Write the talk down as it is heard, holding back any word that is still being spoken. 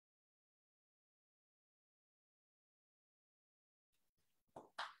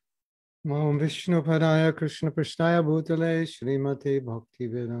Om Vishnu Padaya Krishna Prishnaya Bhutale Srimate Bhakti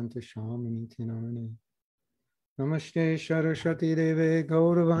Vedanta Shamaniti Namane Namaste Saraswati Deve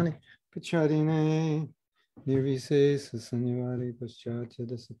Gauravani Pacharine Nirvise Sasanyavali Paschatya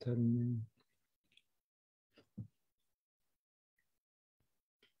Dasatarine.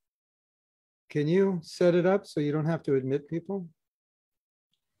 Can you set it up so you don't have to admit people?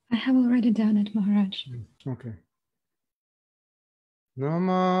 I have already done it, Maharaj. Okay.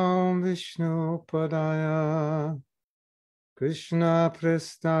 Namo Vishnu Padaya Krishna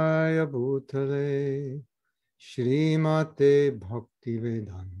Prestaya Bhutale Srimate Bhakti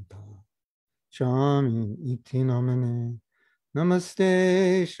Vedanta Swami iti namane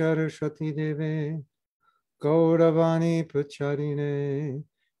Namaste Saraswati Deve Gauravani Pracharine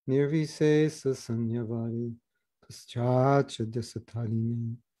Nirvisesa Sanyavari Paschacha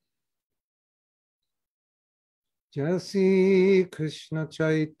Desatarine Jasi Krishna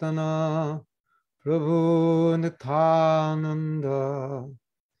Chaitanya Prabhu Nityananda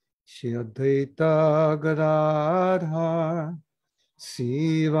Shri Advaita Gadadhar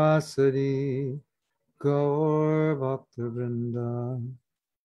Sivasari Gaur Bhakta Vrinda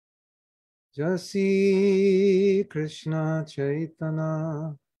Jasi Krishna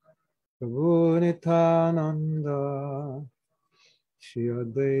Chaitanya Prabhu Nityananda Shri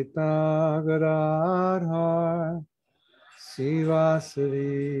Advaita Gadadhar Sivasari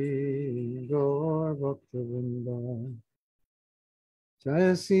Gaur Bhakta Vrinda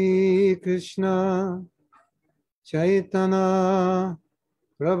Jasi Krishna Chaitanya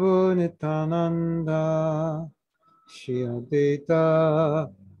Prabhu Nityananda Shri Advaita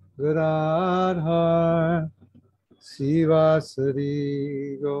Gadadhar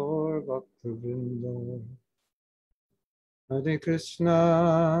Sivasari Gaur Bhaktivinoda Hare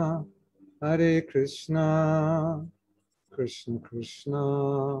Krishna Krishna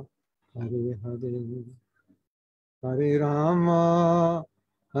Krishna Hare Hare Hare Rama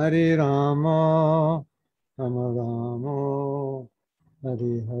Rama Rama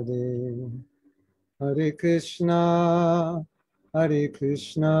Hare Hare Hare Krishna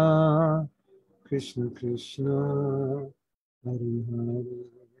Krishna Krishna Hare Hare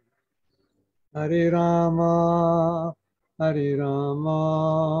Hare Rama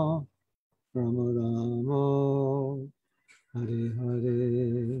Rama Rama Hare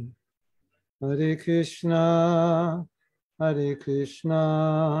Hare Hare Krishna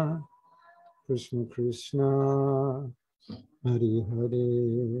Krishna Krishna Hare Hare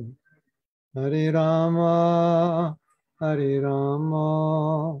Hare Rama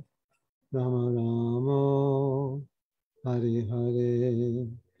Rama Rama Hare Hare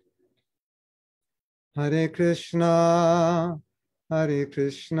Hare Krishna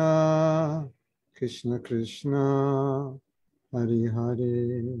Krishna Krishna Hare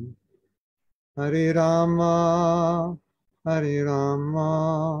Hare Hare Rama Rama Rama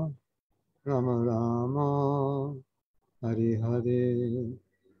Hare Hare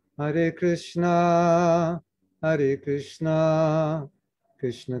Hare Krishna Krishna Krishna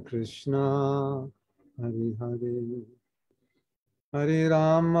Hare Hare Hare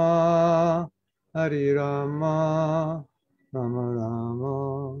Rama Rama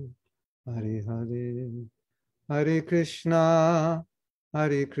Rama Hare Hare Hare Krishna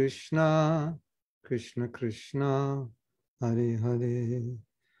Krishna Krishna Hare Hare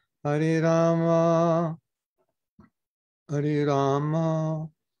Hare Rama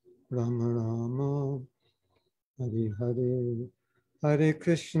Rama Rama Hare Hare Hare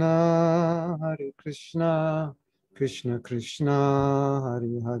Krishna Krishna Krishna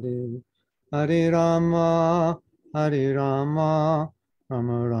Hare Hare Hare Rama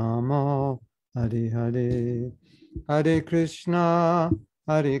Rama Rama Hare Hare Hare Krishna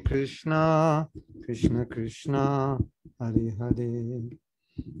Krishna Krishna Hare Hare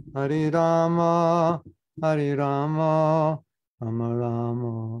Hare Rama Rama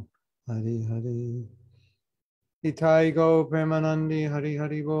Rama Hare Hare Itai Go Premanandi Hari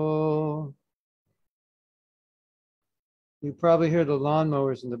Hari Bo. You probably hear the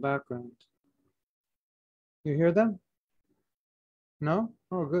lawnmowers in the background. You hear them? No?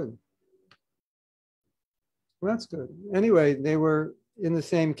 Oh, good. Well, that's good. Anyway, they were in the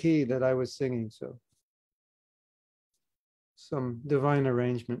same key that I was singing, so some divine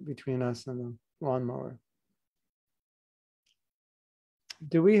arrangement between us and the lawnmower.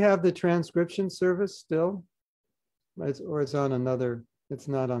 Do we have the transcription service still? Or it's on another, it's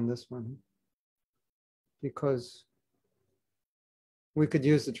not on this one. Because we could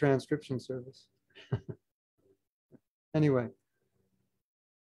use the transcription service. Anyway.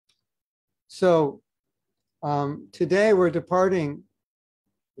 So today we're departing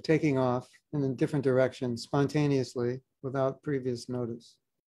taking off in a different direction spontaneously without previous notice.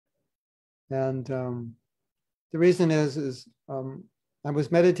 And the reason is I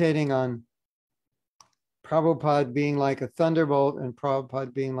was meditating on Prabhupada being like a thunderbolt and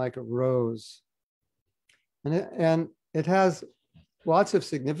Prabhupada being like a rose. And it has lots of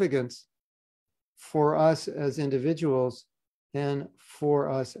significance for us as individuals and for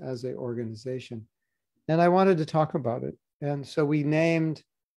us as an organization. And I wanted to talk about it. And so we named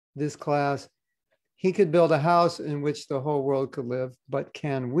this class, He Could Build a House in Which the Whole World Could Live, but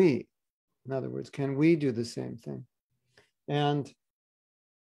can we? In other words, can we do the same thing? And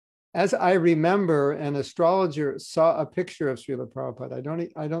as I remember, an astrologer saw a picture of Srila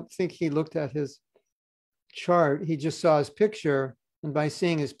Prabhupada. I don't think he looked at his chart. He just saw his picture. And by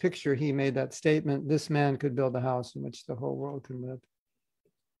seeing his picture, he made that statement, this man could build a house in which the whole world can live.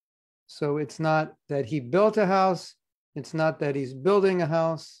 So it's not that he built a house. It's not that he's building a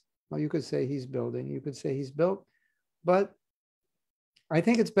house. Well, you could say he's building. You could say he's built. But I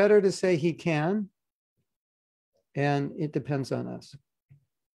think it's better to say he can. And it depends on us.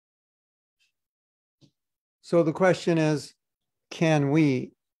 So the question is, can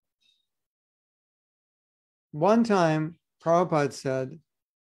we? One time, Prabhupada said,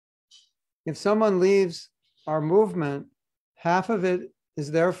 if someone leaves our movement, half of it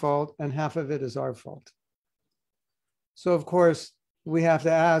is their fault and half of it is our fault. So of course, we have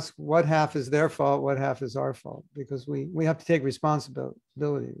to ask what half is their fault, what half is our fault, because we have to take responsibility,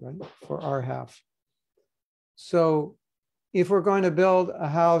 right, for our half. So if we're going to build a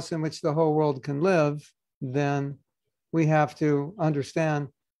house in which the whole world can live, then we have to understand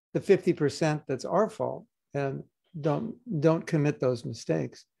the 50% that's our fault and don't commit those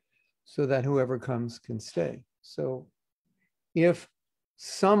mistakes so that whoever comes can stay. So if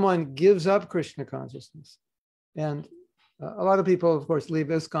someone gives up Krishna consciousness, and a lot of people, of course, leave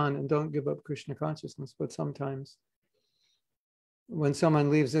ISKCON and don't give up Krishna consciousness, but sometimes when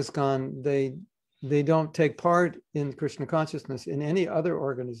someone leaves ISKCON, they don't take part in Krishna consciousness in any other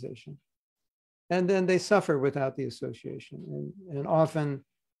organization. And then they suffer without the association. And often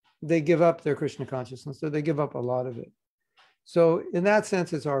they give up their Krishna consciousness, so they give up a lot of it. So in that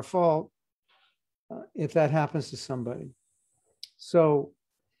sense, it's our fault if that happens to somebody. So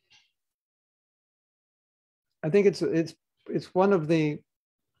I think it's one of the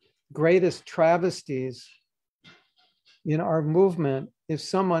greatest travesties in our movement if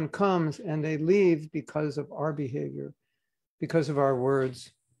someone comes and they leave because of our behavior, because of our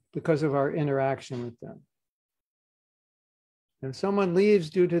words, because of our interaction with them. If someone leaves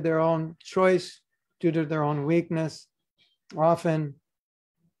due to their own choice, due to their own weakness, often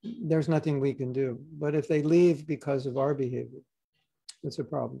there's nothing we can do. But if they leave because of our behavior, it's a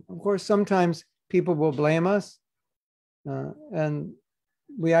problem. Of course, sometimes people will blame us, and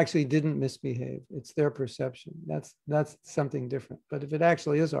we actually didn't misbehave. It's their perception. That's something different. But if it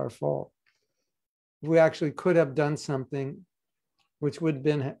actually is our fault, we actually could have done something which would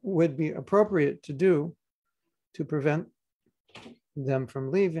be appropriate to do to prevent them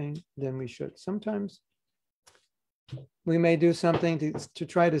from leaving, then we should. Sometimes we may do something to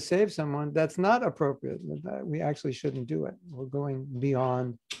try to save someone that's not appropriate. We actually shouldn't do it. We're going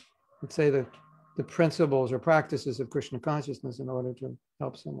beyond, let's say, the principles or practices of Krishna consciousness in order to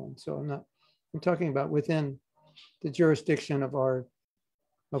help someone. So I'm talking about within the jurisdiction of our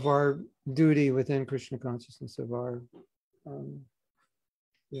duty within Krishna consciousness, of our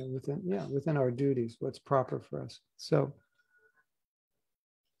within our duties, what's proper for us. So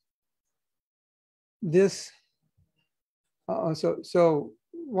this, so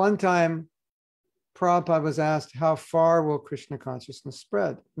one time Prabhupada was asked, how far will Krishna consciousness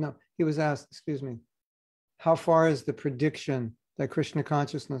spread? No, he was asked, excuse me, how far is the prediction that Krishna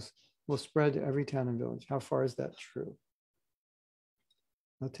consciousness will spread to every town and village? How far is that true?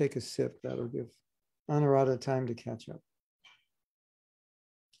 I'll take a sip. That'll give Anuradha time to catch up.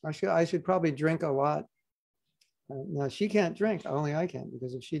 I should probably drink a lot. Now, she can't drink. Only I can,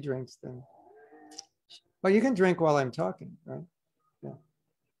 because if she drinks, then... Well, you can drink while I'm talking, right? Yeah.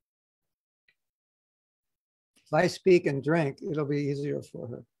 If I speak and drink, it'll be easier for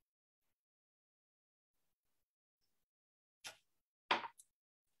her.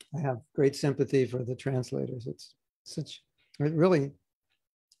 I have great sympathy for the translators. It really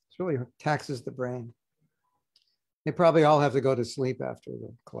taxes the brain. They probably all have to go to sleep after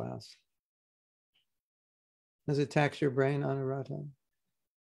the class. Does it tax your brain, Anuradha?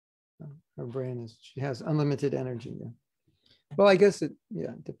 Her brain she has unlimited energy. Yeah. Well, I guess it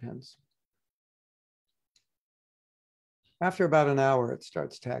depends. After about an hour, it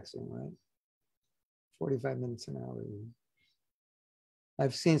starts taxing, right? 45 minutes an hour.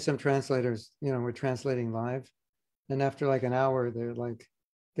 I've seen some translators, we're translating live. And after like an hour, they're like,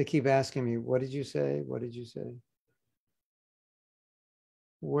 they keep asking me, what did you say? What did you say?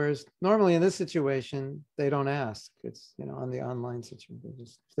 Whereas normally in this situation, they don't ask. It's, on the online situation,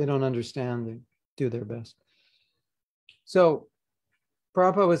 they don't understand, they do their best. So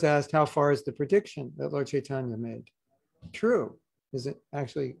Prabhupada was asked, how far is the prediction that Lord Chaitanya made true? Is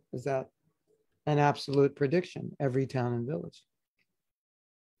that an absolute prediction, every town and village?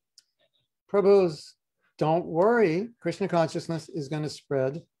 Prabhu's, don't worry, Krishna consciousness is going to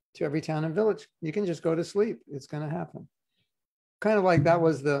spread to every town and village. You can just go to sleep. It's going to happen. Kind of like that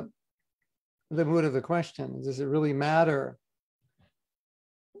was the mood of the question. Does it really matter?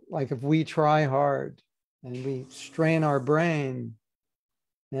 Like if we try hard and we strain our brain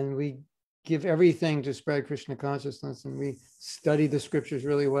and we give everything to spread Krishna consciousness and we study the scriptures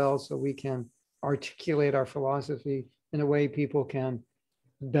really well so we can articulate our philosophy in a way people can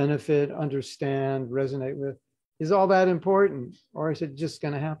benefit, understand, resonate with. Is all that important, or is it just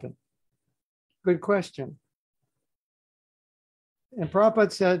going to happen? Good question. And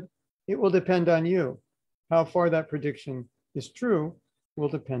Prabhupada said, it will depend on you. How far that prediction is true will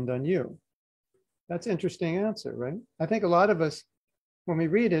depend on you. That's an interesting answer, right? I think a lot of us, when we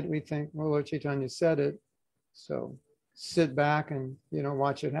read it, we think, well, Lord Chaitanya said it, so sit back and,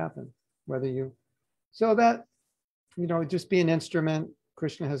 watch it happen. So that, just be an instrument.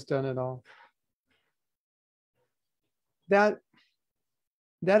 Krishna has done it all. That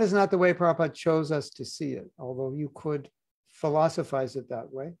is not the way Prabhupada chose us to see it, although you could philosophize it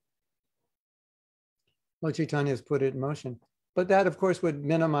that way. Lord Chaitanya has put it in motion. But that, of course, would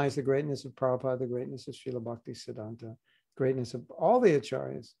minimize the greatness of Prabhupada, the greatness of Srila Bhakti Siddhanta, greatness of all the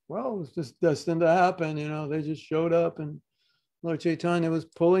acharyas. Well, it was just destined to happen, they just showed up and Lord Chaitanya was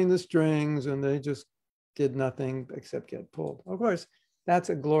pulling the strings and they just did nothing except get pulled. Of course, that's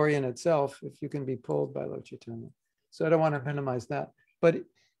a glory in itself if you can be pulled by Lord Chaitanya. So I don't want to minimize that, but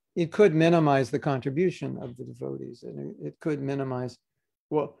it could minimize the contribution of the devotees, and it could minimize,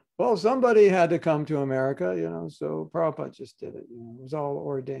 well, somebody had to come to America, so Prabhupada just did it. It was all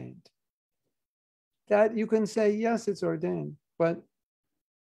ordained. That you can say, yes, it's ordained, but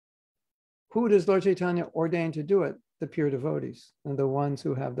who does Lord Chaitanya ordain to do it? The pure devotees and the ones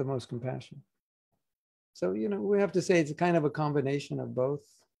who have the most compassion. So, we have to say it's kind of a combination of both.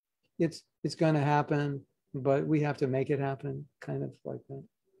 It's going to happen, but we have to make it happen, kind of like that.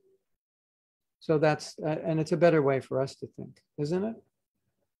 So that's, and it's a better way for us to think, isn't it?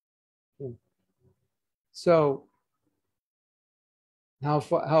 Yeah. So how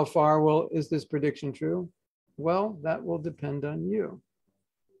far is this prediction true? Well, that will depend on you.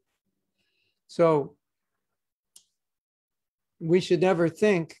 So we should never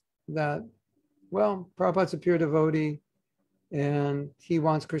think that, well, Prabhupada's a pure devotee and he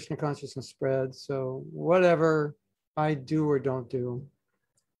wants Krishna consciousness spread, so whatever I do or don't do,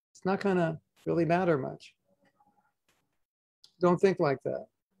 it's not going to really matter much. Don't think like that.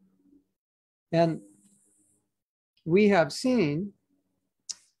 And we have seen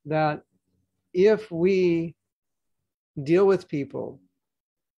that if we deal with people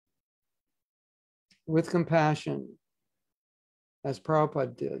with compassion, as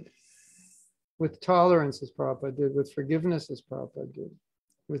Prabhupada did, with tolerance as Prabhupada did, with forgiveness as Prabhupada did,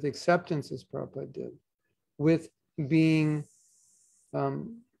 with acceptance as Prabhupada did, with being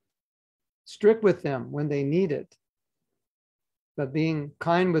strict with them when they need it, but being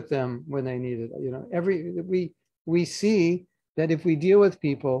kind with them when they need it. We see that if we deal with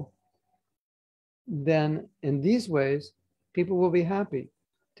people, then in these ways, people will be happy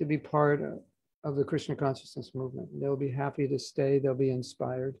to be part of the Krishna consciousness movement. They'll be happy to stay. They'll be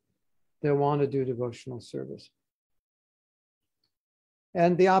inspired. They'll want to do devotional service.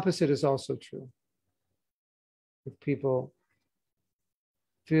 And the opposite is also true. If people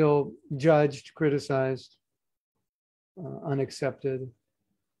feel judged, criticized, unaccepted,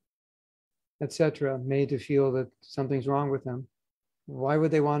 etc., made to feel that something's wrong with them, why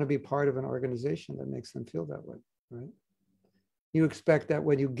would they want to be part of an organization that makes them feel that way, right? You expect that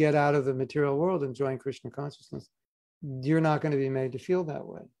when you get out of the material world and join Krishna consciousness, you're not going to be made to feel that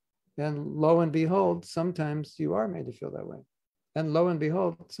way. And lo and behold, sometimes you are made to feel that way. And lo and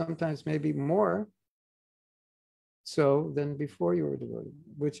behold, sometimes maybe more so than before you were devoted,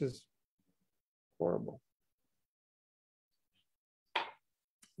 which is horrible.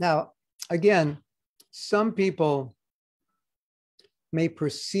 Now, again, some people may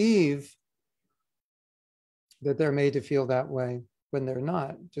perceive that they're made to feel that way when they're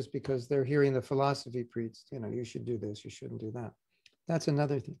not, just because they're hearing the philosophy preached, you should do this, you shouldn't do that. That's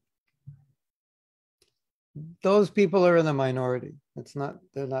another thing. those people are in the minority.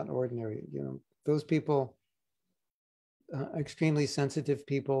 They're not ordinary. Those people, extremely sensitive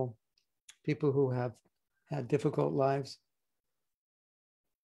people who have had difficult lives.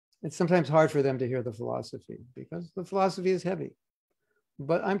 It's sometimes hard for them to hear the philosophy because the philosophy is heavy.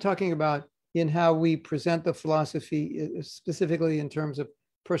 But I'm talking about in how we present the philosophy, specifically in terms of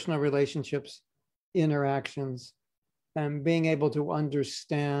personal relationships, interactions, and being able to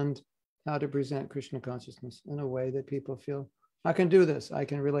understand how to present Krishna consciousness in a way that people feel, I can do this, I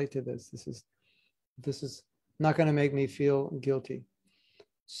can relate to this. This is not going to make me feel guilty.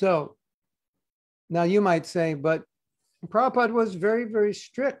 So now you might say, but Prabhupada was very, very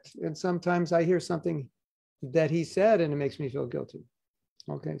strict. And sometimes I hear something that he said and it makes me feel guilty.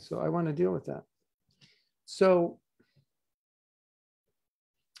 Okay, so I want to deal with that. So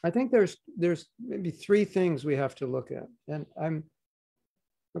I think there's maybe three things we have to look at. And I'm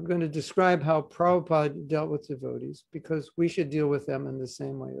going to describe how Prabhupada dealt with devotees because we should deal with them in the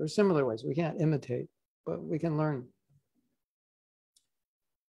same way or similar ways. We can't imitate, but we can learn.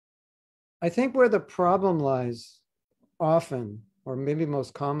 I think where the problem lies often, or maybe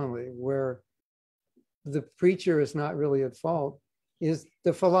most commonly, where the preacher is not really at fault, is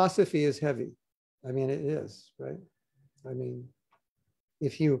the philosophy is heavy. I mean, it is, right? I mean,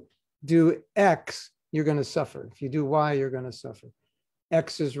 if you do X, you're going to suffer. If you do Y, you're going to suffer.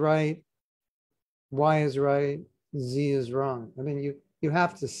 X is right, Y is right, Z is wrong. I mean, you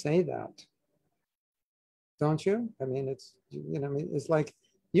have to say that, don't you? I mean, it's like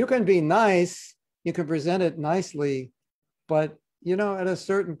you can be nice, you can present it nicely, but at a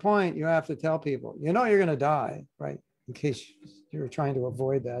certain point, you have to tell people, you're going to die, right? In case you're trying to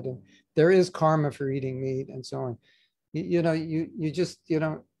avoid that. And there is karma for eating meat and so on. You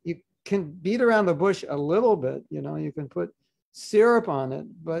can beat around the bush a little bit, you can put syrup on it,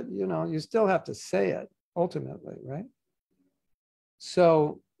 but you still have to say it ultimately, right?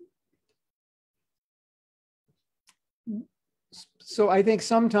 So I think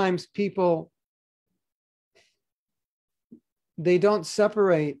sometimes people, they don't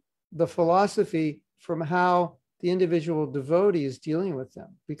separate the philosophy from how the individual devotee is dealing with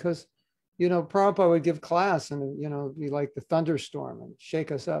them. Because, Prabhupada would give class and, be like the thunderstorm and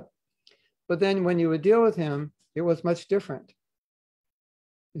shake us up. But then when you would deal with him, it was much different.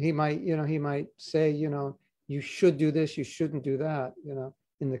 He might say, you should do this, you shouldn't do that,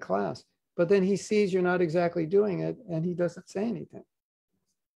 in the class. But then he sees you're not exactly doing it and he doesn't say anything.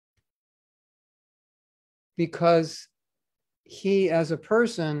 Because he as a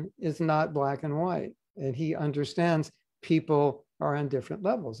person is not black and white, and he understands people are on different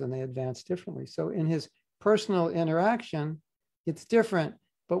levels and they advance differently. So in his personal interaction, it's different.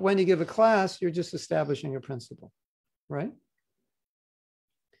 But when you give a class, you're just establishing a principle, right?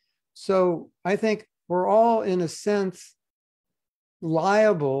 So I think we're all, in a sense,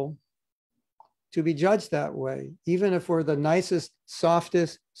 liable to be judged that way, even if we're the nicest,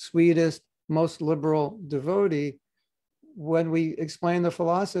 softest, sweetest, most liberal devotee. When we explain the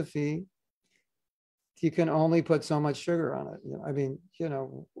philosophy, you can only put so much sugar on it. I mean,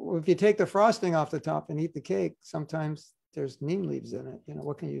 if you take the frosting off the top and eat the cake, sometimes there's neem leaves in it.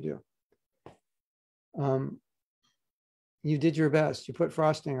 What can you do? You did your best. You put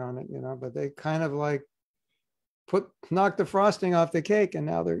frosting on it, but they kind of like knock the frosting off the cake, and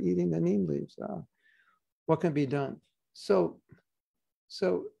now they're eating the neem leaves. What can be done? So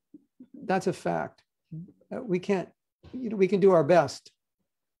that's a fact. We can't. We can do our best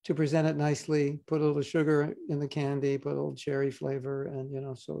to present it nicely, put a little sugar in the candy, put a little cherry flavor,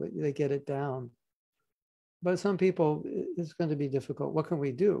 and so that they get it down. But some people, it's going to be difficult. What can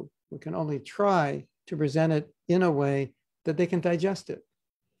we do? We can only try to present it in a way that they can digest it.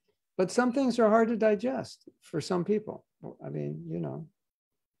 But some things are hard to digest for some people. I mean,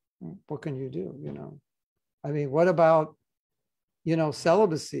 what can you do? I mean, what about,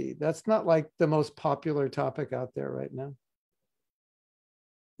 celibacy? That's not like the most popular topic out there right now.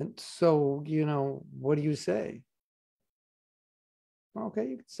 And so, what do you say? Okay,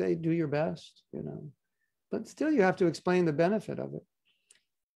 you could say, do your best, but still you have to explain the benefit of it.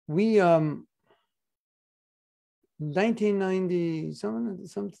 We, 1990, some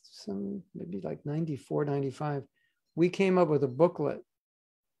maybe like 94, 95, we came up with a booklet.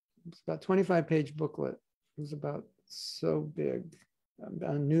 It's about 25-page booklet. It was about so big,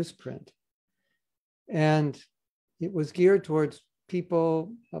 on newsprint. And it was geared towards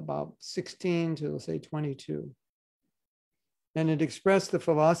people about 16 to, let's say, 22. And it expressed the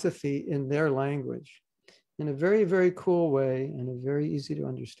philosophy in their language in a very, very cool way and a very easy to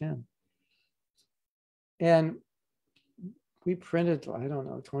understand. And we printed, I don't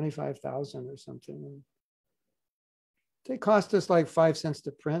know, 25,000 or something. They cost us like 5 cents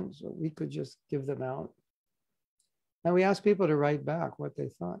to print, so we could just give them out. And we asked people to write back what they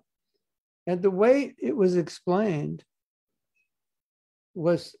thought. And the way it was explained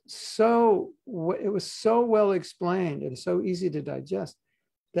was so well explained and so easy to digest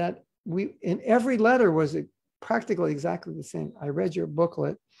that in every letter was practically exactly the same. I read your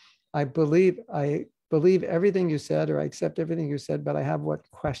booklet. I believe everything you said, or I accept everything you said, but I have what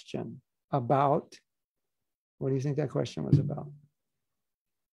question about? What do you think that question was about?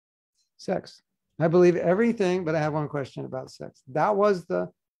 Sex. I believe everything, but I have one question about sex. That was the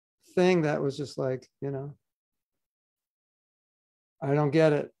thing that was just like, I don't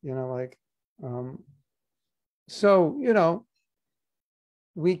get it, so,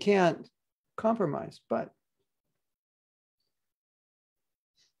 we can't compromise, but,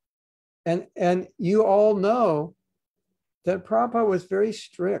 and you all know that Prabhupada was very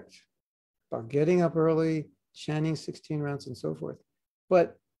strict about getting up early, chanting 16 rounds and so forth.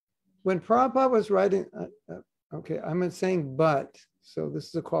 But when Prabhupada was writing, okay, I'm saying but, so this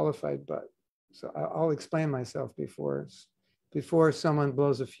is a qualified but. So I'll explain myself before someone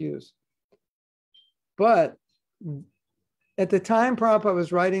blows a fuse. But at the time Prabhupada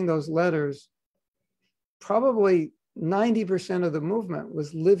was writing those letters, probably 90% of the movement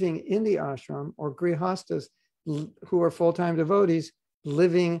was living in the ashram, or grihastas who are full-time devotees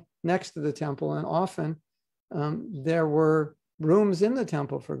living next to the temple. And often there were rooms in the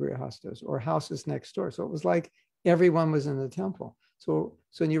temple for grihastas or houses next door. So it was like everyone was in the temple. So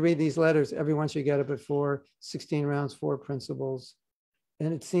when you read these letters, everyone should get up at 4, 16 rounds, 4 principles.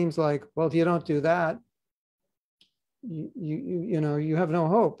 And it seems like, well, if you don't do that, you have no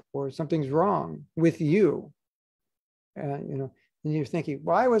hope, or something's wrong with you. And you're thinking,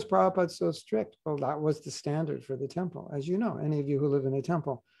 why was Prabhupada so strict? Well, that was the standard for the temple. As you know, any of you who live in a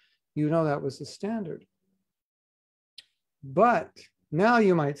temple, that was the standard. But now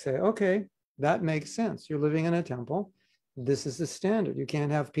you might say, okay, that makes sense. You're living in a temple. This is the standard. You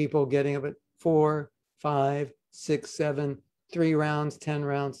can't have people getting up at 4, 5, 6, 7, 3 rounds, 10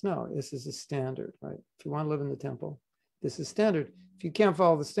 rounds. No, this is a standard, right? If you want to live in the temple, this is standard. If you can't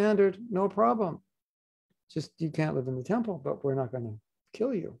follow the standard, no problem. Just you can't live in the temple, but we're not going to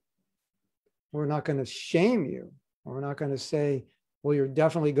kill you. We're not going to shame you. We're not going to say, well, you're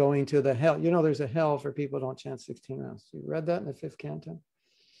definitely going to the hell. There's a hell for people who don't chant 16 rounds. You read that in the 5th canto?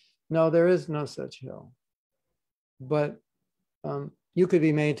 No, there is no such hell. But you could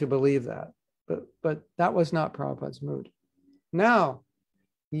be made to believe that. But that was not Prabhupada's mood. Now,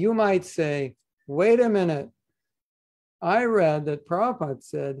 you might say, wait a minute. I read that Prabhupada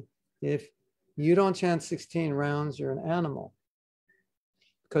said, if you don't chant 16 rounds, you're an animal.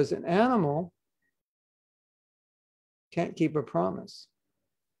 Because an animal can't keep a promise.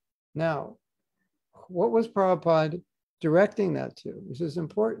 Now, what was Prabhupada directing that to? This is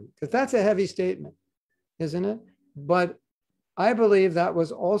important, because that's a heavy statement, isn't it? But I believe that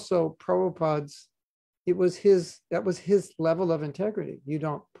was also Prabhupada's, that was his level of integrity. You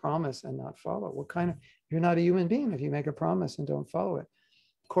don't promise and not follow. You're not a human being if you make a promise and don't follow it.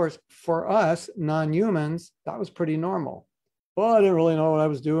 Of course, for us non-humans, that was pretty normal. Well, I didn't really know what I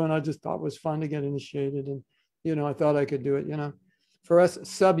was doing. I just thought it was fun to get initiated, and I thought I could do it. For us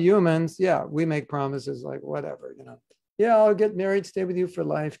subhumans, yeah, we make promises like whatever. Yeah, I'll get married, stay with you for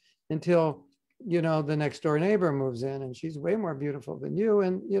life until the next door neighbor moves in and she's way more beautiful than you,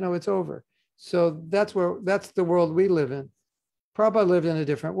 and it's over. So that's the world we live in. Prabhupada lived in a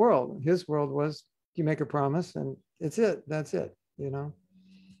different world. His world was, you make a promise and it's it. That's it.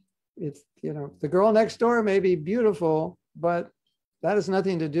 It's the girl next door may be beautiful, but that has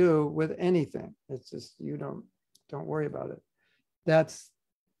nothing to do with anything. It's just don't worry about it. That's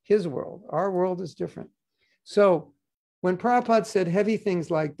his world. Our world is different. So when Prabhupada said heavy things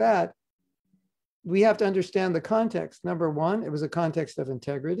like that, we have to understand the context. Number one, it was a context of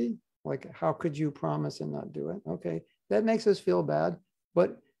integrity. Like, how could you promise and not do it? Okay, that makes us feel bad,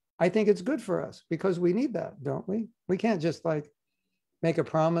 but I think it's good for us because we need that, don't we? We can't just like make a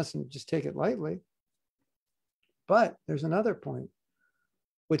promise and just take it lightly. But there's another point,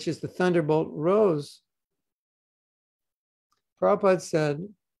 which is the thunderbolt rose. Prabhupada said,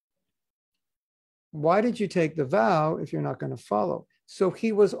 why did you take the vow if you're not going to follow? So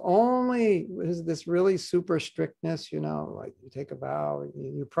he was only this really super strictness, like you take a vow,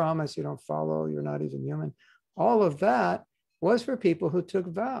 you promise, you don't follow, you're not even human. All of that was for people who took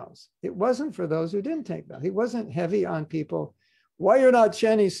vows. It wasn't for those who didn't take vows. He wasn't heavy on people. Why you're not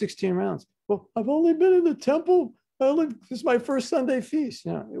chanting 16 rounds? Well, I've only been in the temple. This is my first Sunday feast.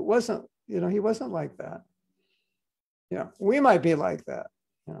 It wasn't, he wasn't like that. We might be like that.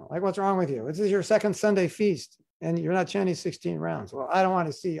 Like, what's wrong with you? This is your second Sunday feast. and you're not chanting 16 rounds. Well, I don't want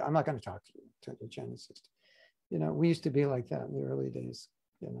to see you. I'm not going to talk to you until you're chanting 16. You know, we used to be like that in the early days,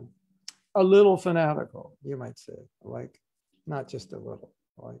 you know, a little fanatical, you might say, like, not just a little,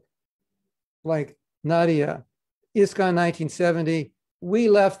 like Nadia, ISKCON 1970, we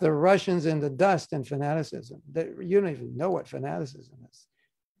left the Russians in the dust in fanaticism. You don't even know what fanaticism is.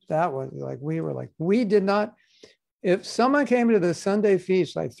 That was like, we did not, if someone came to the Sunday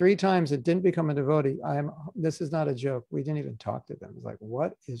feast like 3 times and didn't become a devotee, this is not a joke. We didn't even talk to them. It's like,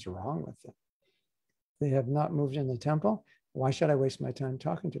 what is wrong with them? They have not moved in the temple. Why should I waste my time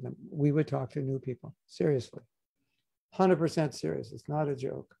talking to them? We would talk to new people, seriously, 100% serious. It's not a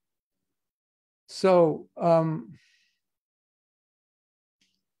joke. So,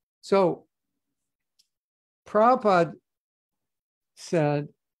 Prabhupada said,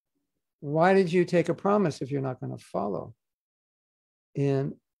 why did you take a promise if you're not going to follow?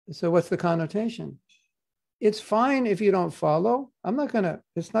 And so what's the connotation? It's fine if you don't follow.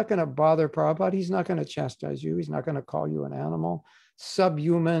 It's not going to bother Prabhupada. He's not going to chastise you. He's not going to call you an animal,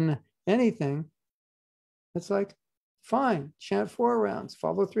 subhuman, anything. It's like, fine, chant 4 rounds,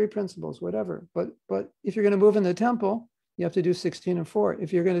 follow 3 principles, whatever. But if you're going to move in the temple, you have to do 16 and 4.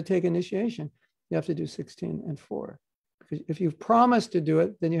 If you're going to take initiation, you have to do 16 and 4. Because if you've promised to do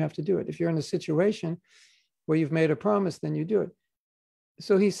it, then you have to do it. If you're in a situation where you've made a promise, then you do it.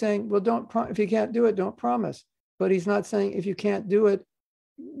 So he's saying, well, if you can't do it, don't promise. But he's not saying if you can't do it,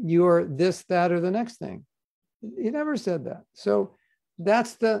 you're this, that, or the next thing. He never said that. So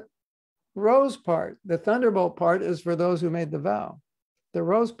that's the rose part. The thunderbolt part is for those who made the vow. The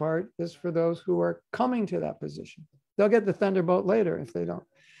rose part is for those who are coming to that position. They'll get the thunderbolt later if they don't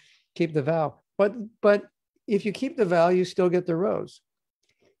keep the vow. But if you keep the vow, you still get the rose.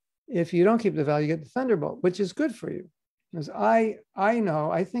 If you don't keep the vow, you get the thunderbolt, which is good for you. Because I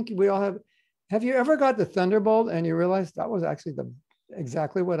know, I think we all have you ever got the thunderbolt and you realize that was actually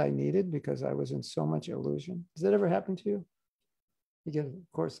exactly what I needed because I was in so much illusion? Does that ever happen to you? You get, of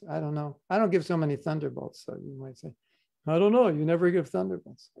course, I don't know. I don't give so many thunderbolts. So you might say, I don't know. You never give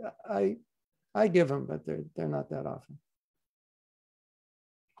thunderbolts. I give them, but they're not that often.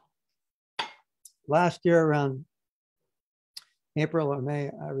 Last year around April or May,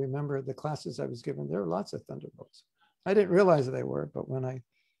 I remember the classes I was given, there were lots of thunderbolts. I didn't realize they were, but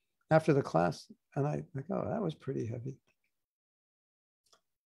after the class, and I like, oh, that was pretty heavy.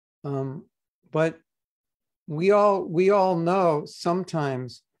 But we all know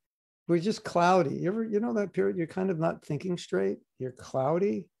sometimes we're just cloudy. You know that period you're kind of not thinking straight, you're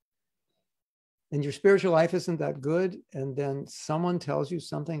cloudy, and your spiritual life isn't that good, and then someone tells you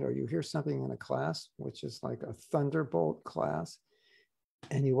something or you hear something in a class, which is like a thunderbolt class,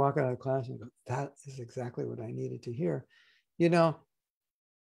 and you walk out of class and you go, that is exactly what I needed to hear. You know,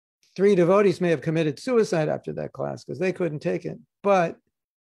 3 devotees may have committed suicide after that class because they couldn't take it, but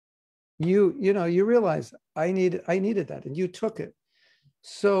you realize I needed that, and you took it.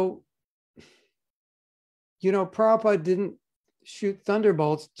 So, Prabhupada didn't shoot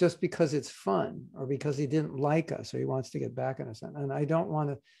thunderbolts just because it's fun or because he didn't like us or he wants to get back at us. And I don't want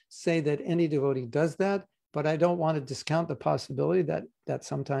to say that any devotee does that, but I don't want to discount the possibility that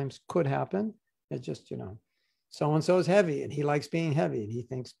sometimes could happen. It just, so-and-so is heavy and he likes being heavy and he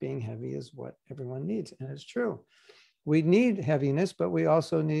thinks being heavy is what everyone needs. And it's true. We need heaviness, but we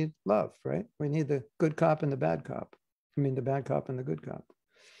also need love, right? We need the good cop and the bad cop. I mean, the bad cop and the good cop.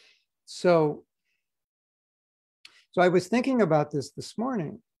 So I was thinking about this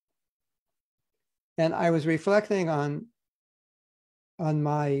morning, and I was reflecting on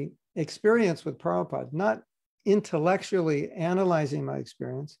my experience with Prabhupada, not intellectually analyzing my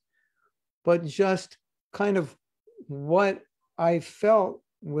experience, but just kind of what I felt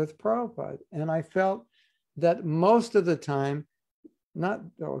with Prabhupada. And I felt that most of the time, not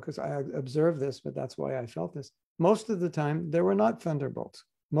because I observed this, but that's why I felt this. Most of the time, there were not thunderbolts.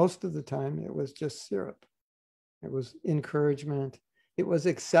 Most of the time, it was just syrup. It was encouragement. It was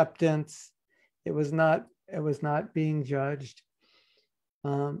acceptance. It was not being judged.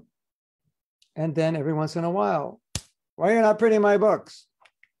 And then every once in a while, why are you not printing my books?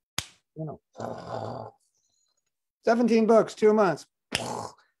 17 books, 2 months.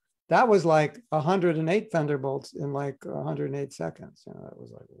 That was like 108 thunderbolts in like 108 seconds. That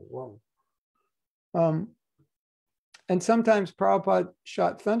was like, whoa. And sometimes Prabhupada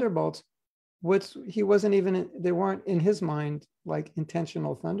shot thunderbolts, which they weren't in his mind like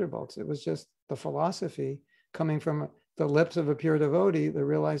intentional thunderbolts. It was just the philosophy coming from the lips of a pure devotee, the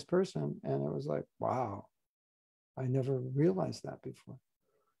realized person. And it was like, wow, I never realized that before.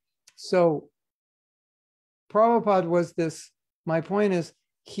 So Prabhupada was this, my point is,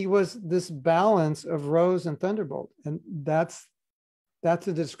 he was this balance of rose and thunderbolt. And that's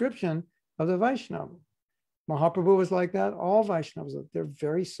a description of the Vaishnava. Mahaprabhu was like that. All Vaishnavas, they're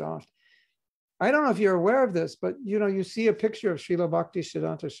very soft. I don't know if you're aware of this, but you see a picture of Srila Bhakti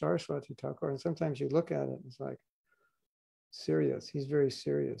Siddhanta Saraswati Thakur, and sometimes you look at it, and it's like, serious. He's very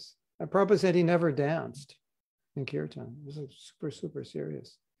serious. And Prabhupada said he never danced in kirtan. He was like super, super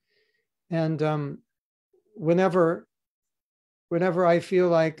serious. And whenever I feel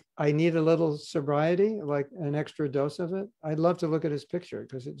like I need a little sobriety, like an extra dose of it, I'd love to look at his picture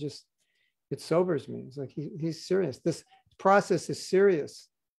because it sobers me. It's like he's serious. This process is serious,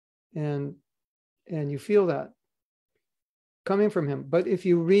 and you feel that coming from him. But if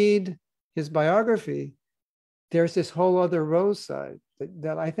you read his biography, there's this whole other rose side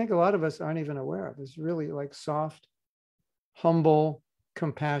that I think a lot of us aren't even aware of. It's really like soft, humble,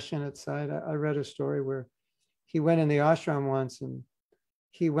 compassionate side. I read a story where he went in the ashram once and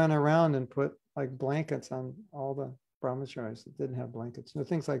he went around and put like blankets on all the brahmacharis that didn't have blankets,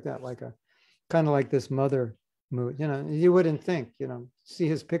 things like that, like a kind of like this mother mood. You wouldn't think, see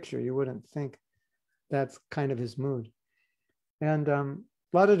his picture, you wouldn't think that's kind of his mood. And a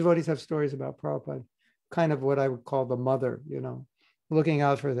lot of devotees have stories about Prabhupada, kind of what I would call the mother, looking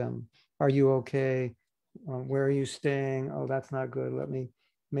out for them. Are you okay? Where are you staying? Oh, that's not good. Let me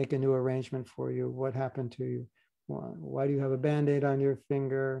make a new arrangement for you. What happened to you? Why do you have a Band-Aid on your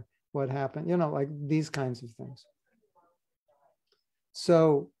finger? What happened? Like these kinds of things.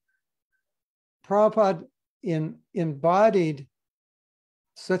 So Prabhupada embodied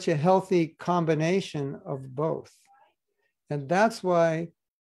such a healthy combination of both. And that's why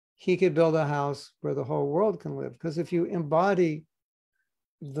he could build a house where the whole world can live. Because if you embody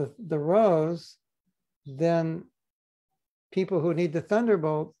the rose, then people who need the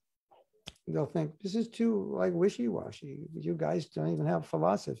thunderbolt, they'll think this is too like wishy-washy. You guys don't even have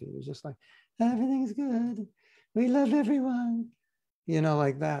philosophy. You're just like, everything's good. We love everyone.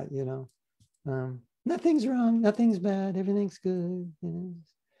 Like that, nothing's wrong, nothing's bad, everything's good.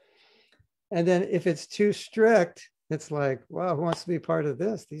 And then if it's too strict, it's like, wow, who wants to be part of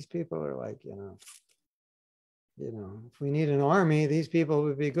this? These people are like, if we need an army, these people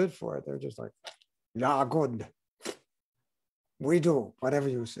would be good for it. They're just like, yeah, good. We do whatever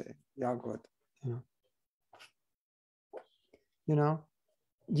you say. Yeah, good.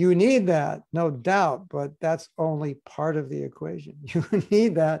 You need that, no doubt, but that's only part of the equation. You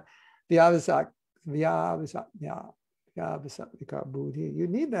need that. You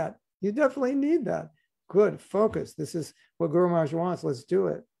need that. You definitely need that. Good, focus. This is what Guru Maharaj wants. Let's do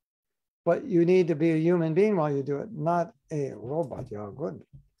it. But you need to be a human being while you do it, not a robot. Yeah, good.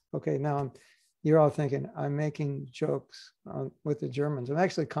 Okay, now you're all thinking, I'm making jokes with the Germans. I'm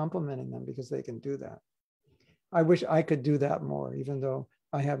actually complimenting them because they can do that. I wish I could do that more, even though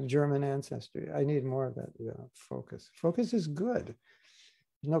I have German ancestry. I need more of that focus. Focus is good.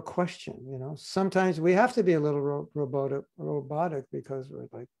 No question, Sometimes we have to be a little robotic because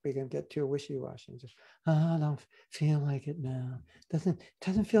we can get too wishy-washy. Just, I don't feel like it now. Doesn't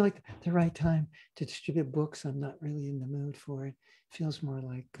feel like the right time to distribute books. I'm not really in the mood for it. Feels more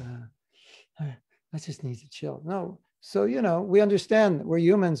like I just need to chill. No, so we understand that we're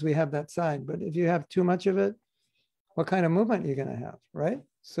humans. We have that side, but if you have too much of it, what kind of movement are you going to have, right?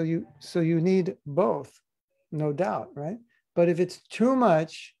 So you need both, no doubt, right? But if it's too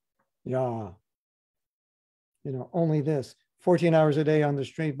much, only this, 14 hours a day on the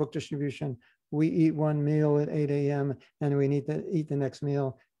street, book distribution, we eat one meal at 8 a.m. and we need to eat the next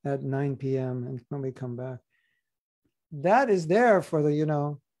meal at 9 p.m. and when we come back. That is there for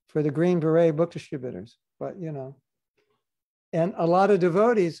the Green Beret book distributors, but and a lot of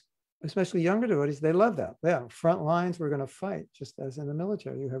devotees, especially younger devotees, they love that. Yeah, front lines, we're going to fight, just as in the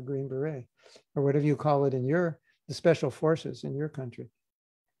military, you have Green Beret, or whatever you call it in the special forces in your country.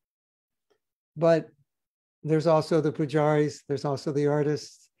 But there's also the pujaris, there's also the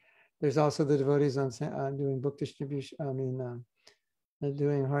artists, there's also the devotees on doing book distribution,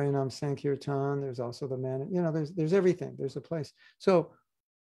 doing Harinam Sankirtan, there's also the man, there's everything, there's a place. So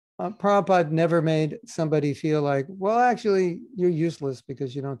Prabhupada never made somebody feel like, well, actually, you're useless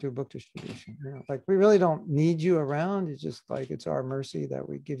because you don't do book distribution. Like we really don't need you around. It's just like it's our mercy that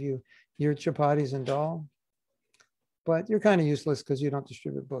we give you your chapatis and dal, but you're kind of useless because you don't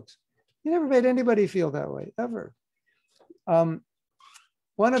distribute books. You never made anybody feel that way, ever. One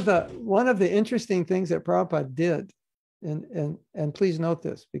of the interesting things that Prabhupada did, and please note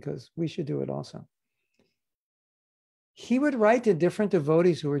this because we should do it also. He would write to different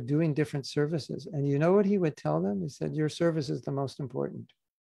devotees who were doing different services. And you know what he would tell them? He said, your service is the most important.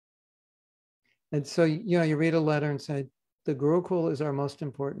 And so, you read a letter and say, the Gurukul is our most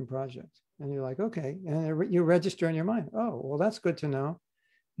important project. And you're like, okay. And you register in your mind, oh, well, that's good to know.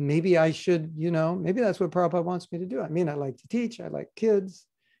 Maybe I should, maybe that's what Prabhupada wants me to do. I mean, I like to teach, I like kids,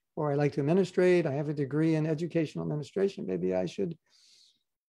 or I like to administrate. I have a degree in educational administration. Maybe I should,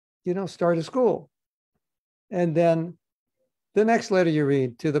 start a school. And then the next letter you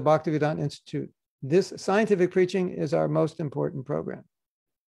read to the Bhaktivedanta Institute, this scientific preaching is our most important program.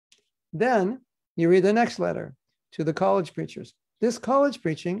 Then you read the next letter to the college preachers. This college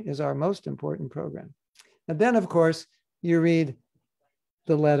preaching is our most important program. And then, of course, you read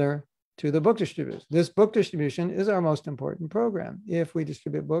the letter to the book distributors. This book distribution is our most important program. If we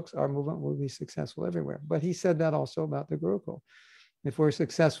distribute books, our movement will be successful everywhere. But he said that also about the Gurukul. If we're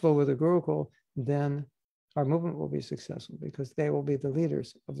successful with the Gurukul, then our movement will be successful because they will be the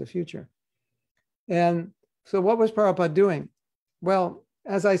leaders of the future. And so what was Prabhupada doing? Well,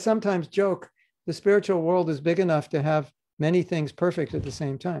 as I sometimes joke, the spiritual world is big enough to have many things perfect at the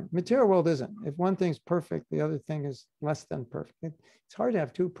same time. Material world isn't. If one thing's perfect, the other thing is less than perfect. It's hard to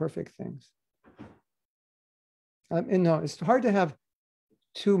have two perfect things. It's hard to have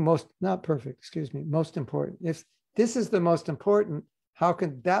two most important. If this is the most important, how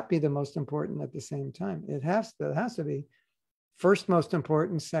can that be the most important at the same time? It has to be first most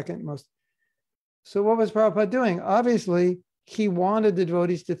important, second most. So what was Prabhupada doing? Obviously, he wanted the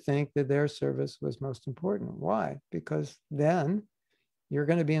devotees to think that their service was most important. Why? Because then you're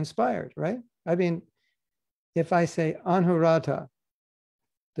going to be inspired, right? I mean, if I say Anurata,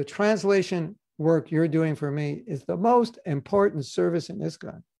 the translation work you're doing for me is the most important service in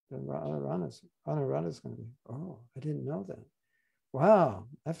ISKCON, then Anurata's going to be, oh, I didn't know that. Wow,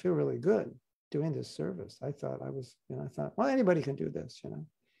 I feel really good doing this service. I thought well, anybody can do this,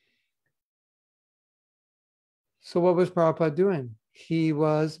 So what was Prabhupada doing? He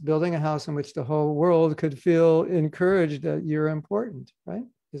was building a house in which the whole world could feel encouraged that you're important, right?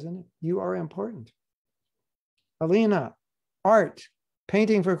 Isn't it? You are important. Alina, art,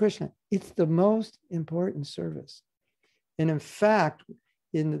 painting for Krishna. It's the most important service. And in fact,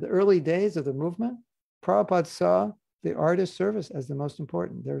 in the early days of the movement, Prabhupada saw the artist service as the most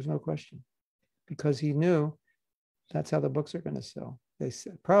important. There's no question. Because he knew that's how the books are going to sell.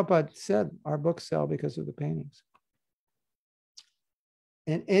 Prabhupada said, our books sell because of the paintings.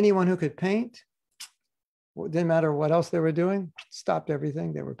 And anyone who could paint, it didn't matter what else they were doing, stopped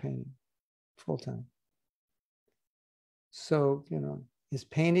everything, they were painting full time. So, is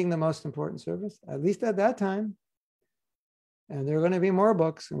painting the most important service? At least at that time. And there are going to be more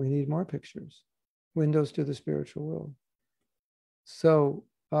books, and we need more pictures. Windows to the spiritual world. So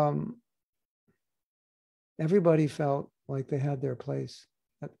everybody felt like they had their place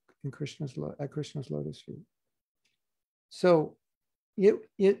at Krishna's lotus feet. So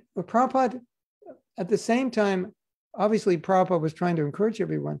Prabhupada, at the same time, obviously Prabhupada was trying to encourage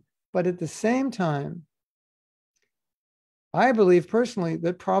everyone, but at the same time, I believe personally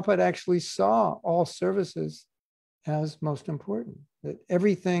that Prabhupada actually saw all services as most important, that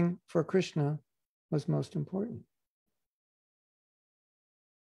everything for Krishna was most important.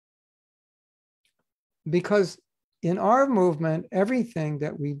 Because in our movement, everything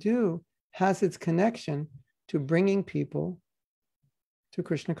that we do has its connection to bringing people to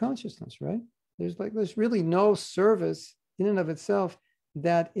Krishna consciousness, right? There's really no service in and of itself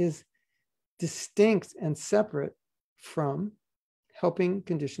that is distinct and separate from helping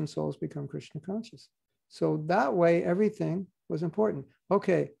conditioned souls become Krishna conscious. So that way, everything was important.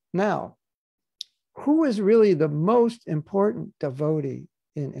 Okay, now, who is really the most important devotee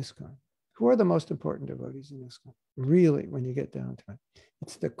in ISKCON? Who are the most important devotees in ISKCON? Really, when you get down to it,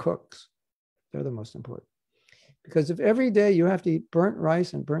 it's the cooks. They're the most important. Because if every day you have to eat burnt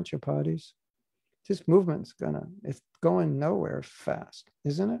rice and burnt chapatis, this movement's it's going nowhere fast,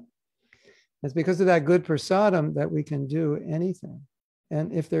 isn't it? It's because of that good prasadam that we can do anything.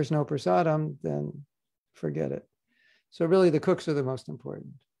 And if there's no prasadam, then forget it. So really the cooks are the most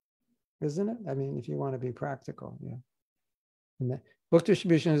important, isn't it? I mean, if you want to be practical, yeah. And the book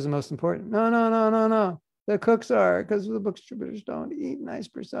distribution is the most important. No. The cooks are, because the book distributors don't eat nice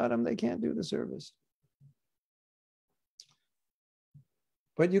prasadam, they can't do the service.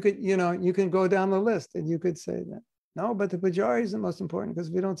 But you can go down the list and you could say that. No, but the pujari is the most important because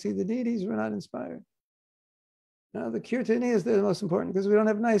if we don't see the deities, we're not inspired. No, the kirtani is the most important because we don't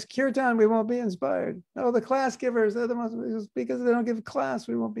have nice kirtan, we won't be inspired. No, the class givers, they're the most, because they don't give class,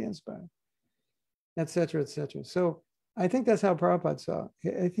 we won't be inspired, etc., etc. So I think that's how Prabhupada saw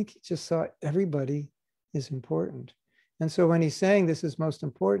it. I think he just saw everybody is important. And so when he's saying this is most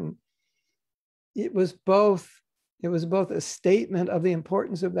important, it was both a statement of the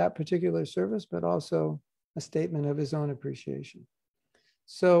importance of that particular service, but also a statement of his own appreciation.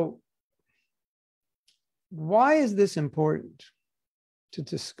 So why is this important to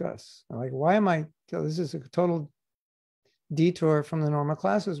discuss? Like, why am I, this is a total detour from the normal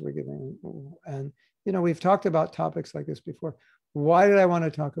classes we're giving. And, we've talked about topics like this before. Why did I want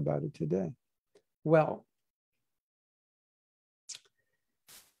to talk about it today? Well,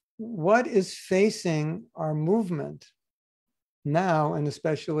 what is facing our movement now, and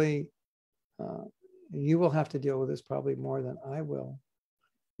especially you will have to deal with this probably more than I will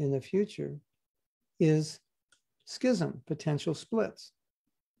in the future, is schism, potential splits.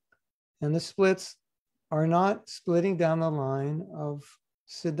 And the splits are not splitting down the line of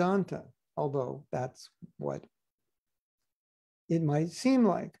Siddhanta, although that's what it might seem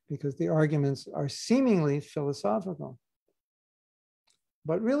like, because the arguments are seemingly philosophical.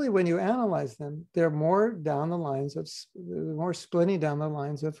 But really, when you analyze them, they're more splitting down the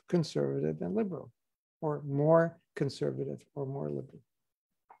lines of conservative and liberal, or more conservative or more liberal.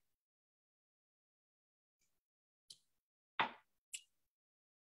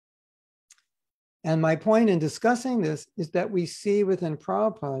 And my point in discussing this is that we see within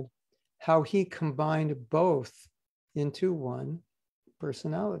Prabhupada how he combined both into one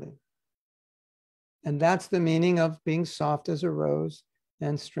personality. And that's the meaning of being soft as a rose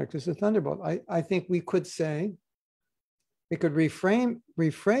and strict as a thunderbolt. I think we could say, we could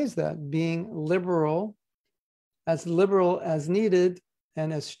rephrase that, being liberal as needed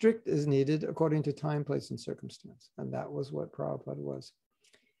and as strict as needed according to time, place, and circumstance. And that was what Prabhupada was.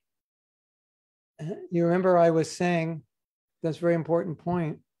 You remember I was saying, that's a very important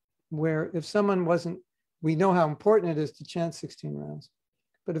point, where if someone wasn't, we know how important it is to chant 16 rounds,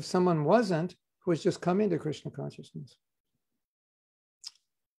 but if someone wasn't, who was just coming to Krishna consciousness,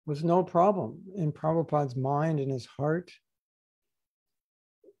 was no problem in Prabhupada's mind and his heart.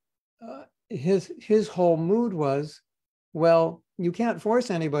 His whole mood was, well, you can't force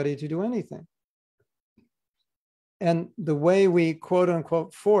anybody to do anything. And the way we quote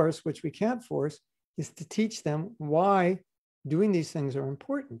unquote force, which we can't force, is to teach them why doing these things are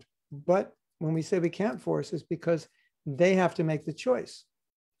important. But when we say we can't force, it's because they have to make the choice.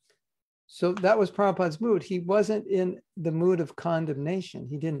 So that was Prabhupada's mood. He wasn't in the mood of condemnation.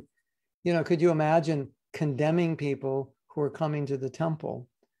 He didn't, could you imagine condemning people who are coming to the temple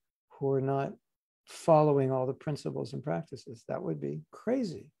who are not following all the principles and practices? That would be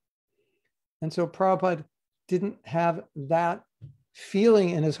crazy. And so Prabhupada didn't have that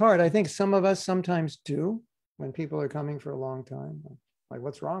feeling in his heart. I think some of us sometimes do when people are coming for a long time. Like,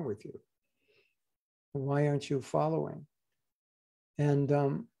 what's wrong with you? Why aren't you following? And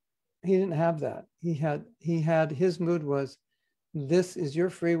he didn't have that. His mood was, this is your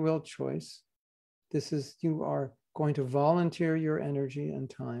free will choice. You are going to volunteer your energy and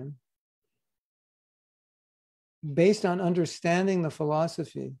time. Based on understanding the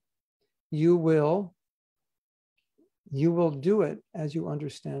philosophy, you will do it as you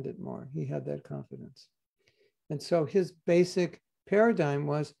understand it more. He had that confidence. And so his basic paradigm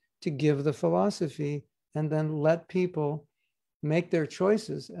was to give the philosophy and then let people make their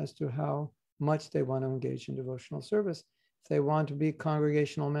choices as to how much they want to engage in devotional service. If they want to be a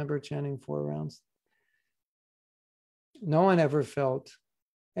congregational member chanting 4 rounds, no one ever felt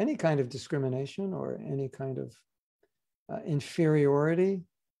any kind of discrimination or any kind of inferiority,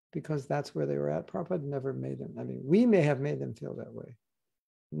 because that's where they were at. Prabhupada never made them. I mean, we may have made them feel that way.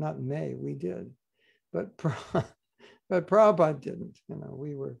 Not we did. But Prabhupada didn't.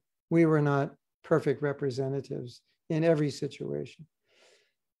 We were not perfect representatives in every situation.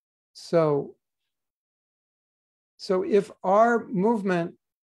 So if our movement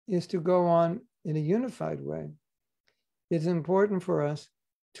is to go on in a unified way, it's important for us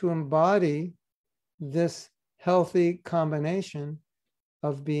to embody this healthy combination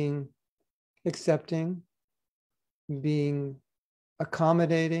of being accepting, being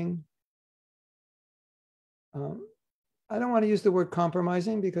accommodating. I don't want to use the word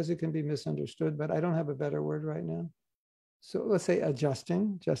compromising because it can be misunderstood, but I don't have a better word right now. So let's say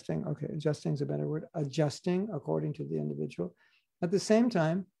adjusting. Okay, adjusting is a better word. Adjusting according to the individual. At the same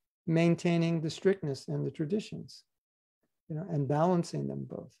time, maintaining the strictness and the traditions, and balancing them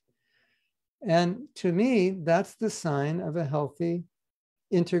both. And to me, that's the sign of a healthy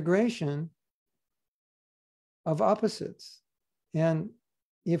integration of opposites. And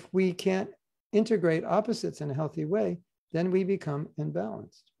if we can't integrate opposites in a healthy way, then we become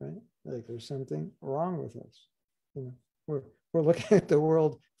imbalanced, right? Like there's something wrong with us. We're looking at the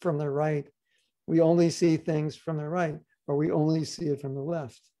world from the right. We only see things from the right, or we only see it from the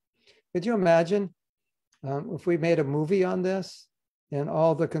left. Could you imagine if we made a movie on this and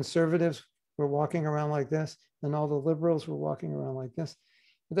all the conservatives were walking around like this, and all the liberals were walking around like this.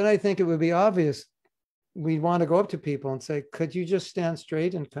 But then I think it would be obvious. We want to go up to people and say, could you just stand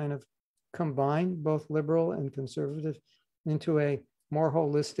straight and kind of combine both liberal and conservative into a more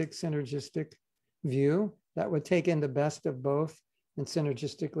holistic, synergistic view that would take in the best of both and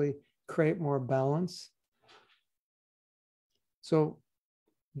synergistically create more balance? So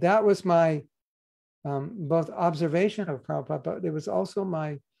that was my both observation of Prabhupada, but it was also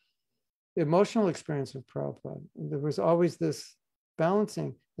my emotional experience of Prabhupada. There was always this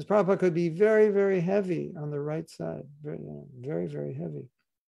balancing. Because Prabhupada could be very, very heavy on the right side, very, very heavy.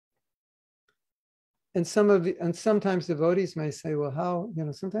 And sometimes devotees may say, well, how,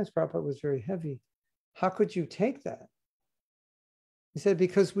 sometimes Prabhupada was very heavy. How could you take that? He said,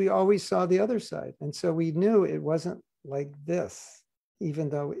 because we always saw the other side. And so we knew it wasn't like this, even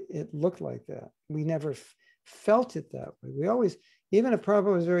though it looked like that. We never felt it that way. We always, even if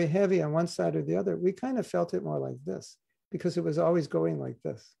Prabhupada was very heavy on one side or the other, we kind of felt it more like this, because it was always going like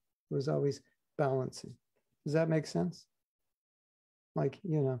this. It was always balancing. Does that make sense? Like,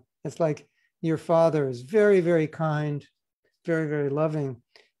 it's like your father is very, very kind, very, very loving,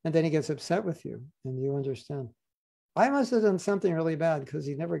 and then he gets upset with you, and you understand, I must have done something really bad, because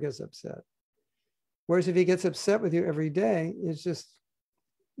he never gets upset. Whereas if he gets upset with you every day, it's just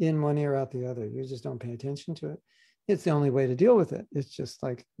in one ear, out the other. You just don't pay attention to it. It's the only way to deal with it. It's just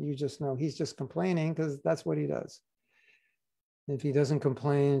like, you just know he's just complaining because that's what he does. If he doesn't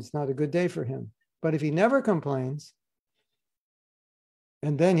complain, it's not a good day for him. But if he never complains,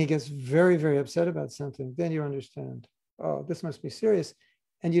 and then he gets very, very upset about something, then you understand, oh, this must be serious.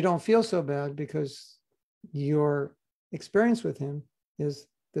 And you don't feel so bad because your experience with him is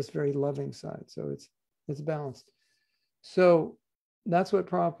this very loving side. So it's balanced. So that's what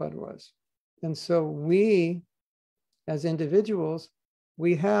Prabhupada was. And so we, as individuals,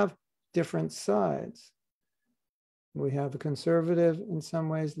 we have different sides. We have a conservative in some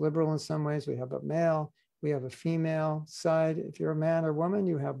ways, liberal in some ways. We have a male, we have a female side. If you're a man or woman,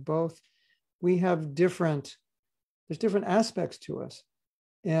 you have both. We have there's different aspects to us.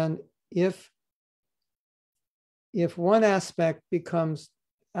 And if one aspect becomes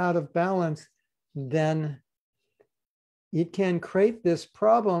out of balance, then it can create this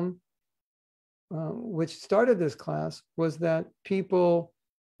problem, which started this class, was that people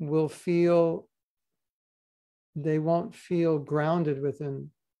will feel, they won't feel grounded within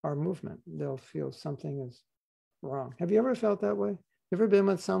our movement. They'll feel something is wrong. Have you ever felt that way? You ever been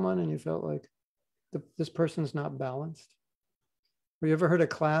with someone and you felt like this person's not balanced? Or you ever heard a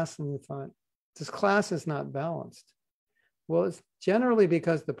class and you thought, this class is not balanced? Well, it's generally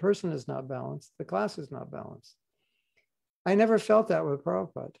because the person is not balanced, the class is not balanced. I never felt that with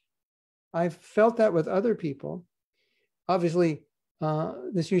Prabhupada. I felt that with other people. Obviously,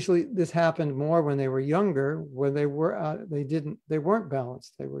 this happened more when they were younger, when they weren't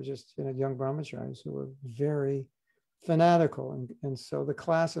balanced. They were just young brahmacharis who were very fanatical, and so the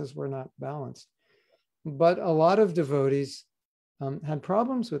classes were not balanced. But a lot of devotees had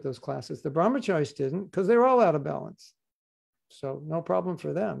problems with those classes. The brahmacharis didn't, because they were all out of balance. So no problem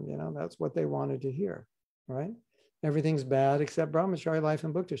for them. That's what they wanted to hear, right? Everything's bad except brahmachari life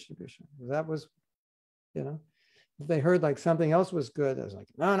and book distribution. That was, if they heard like something else was good, I was like,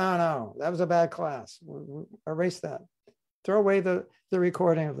 no, that was a bad class. Erase that. Throw away the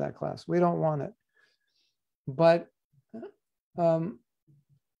recording of that class. We don't want it. But I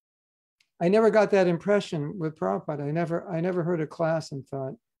never got that impression with Prabhupada. I never heard a class and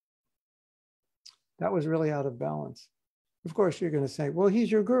thought, that was really out of balance. Of course, you're going to say, well,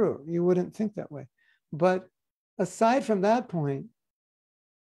 he's your guru. You wouldn't think that way. But aside from that point,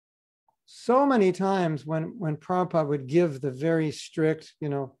 so many times when Prabhupada would give the very strict,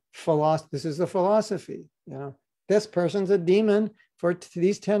 philosophy, this is the philosophy, this person's a demon for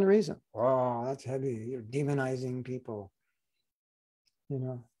these 10 reasons. Oh, that's heavy. You're demonizing people.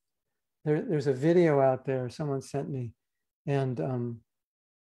 There's a video out there someone sent me, and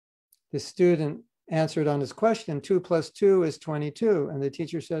the student answered on his question, 2 + 2 is 22. And the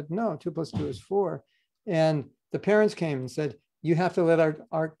teacher said, no, 2 + 2 is 4. And the parents came and said, you have to let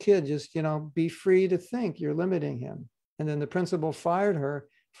our kid just, be free to think. You're limiting him. And then the principal fired her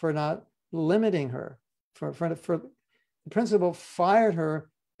for not limiting her. The principal fired her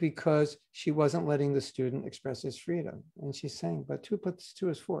because she wasn't letting the student express his freedom. And she's saying, but 2 + 2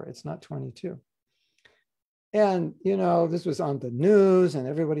 is 4. It's not 22. And, this was on the news and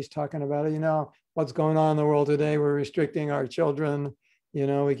everybody's talking about it. What's going on in the world today? We're restricting our children.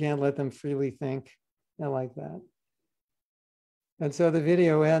 We can't let them freely think and like that. And so the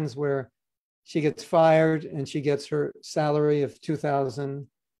video ends where she gets fired and she gets her salary of $2,000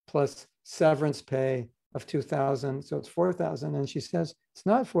 plus severance pay of 2,000, so it's 4,000. And she says, it's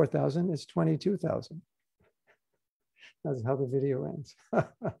not 4,000, it's 22,000. That's how the video ends.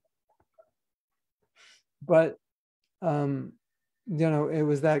 But, it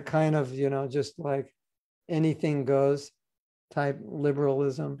was that kind of, just like anything goes type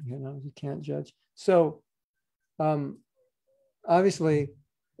liberalism, you can't judge. So obviously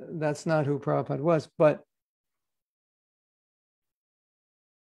that's not who Prabhupada was, but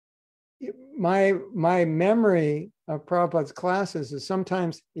my memory of Prabhupada's classes is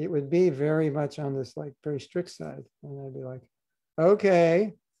sometimes it would be very much on this like very strict side. And I'd be like,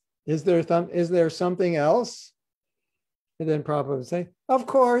 okay, is there something else? And then Prabhupada would say, of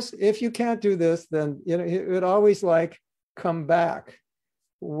course, if you can't do this, then it would always like come back.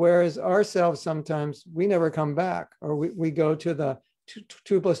 Whereas ourselves, sometimes we never come back, or we go to the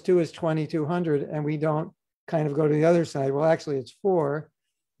 2 + 2 is 2,200, and we don't kind of go to the other side. Well, actually it's 4,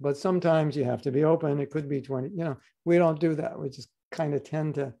 but sometimes you have to be open. It could be 20, we don't do that. We just kind of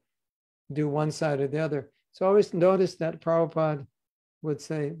tend to do one side or the other. So I always noticed that Prabhupada would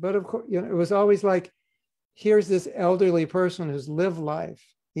say, but of course, it was always like, here's this elderly person who's lived life.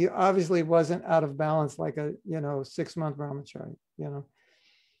 He obviously wasn't out of balance like a 6-month brahmachari,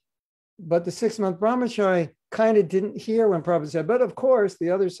 But the 6-month brahmachari kind of didn't hear when Prabhupada said, but of course, the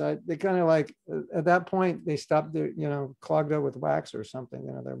other side, they kind of like, at that point, they stopped their, clogged up with wax or something,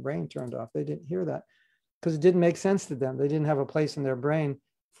 their brain turned off. They didn't hear that because it didn't make sense to them. They didn't have a place in their brain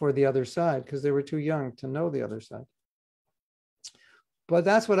for the other side because they were too young to know the other side. But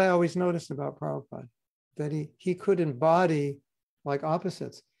that's what I always noticed about Prabhupada, that he could embody like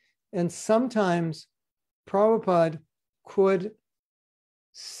opposites. And sometimes Prabhupada could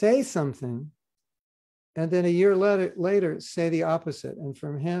say something and then a year later say the opposite. And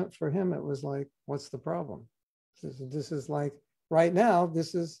for him, it was like, what's the problem? This is like, right now,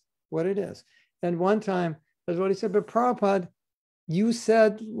 this is what it is. And one time, that's what he said, but Prabhupada, you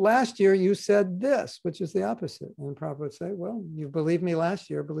said last year, you said this, which is the opposite. And Prabhupada would say, well, you believed me last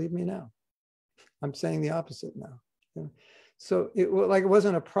year, believe me now. I'm saying the opposite now. So it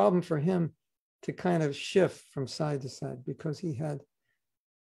wasn't a problem for him to kind of shift from side to side because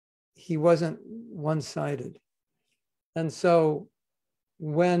he wasn't one-sided. And so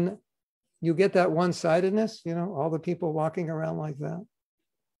when you get that one-sidedness, all the people walking around like that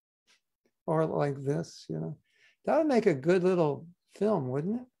or like this, that would make a good little film,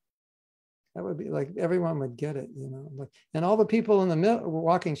 wouldn't it? That would be like, everyone would get it, and all the people in the middle were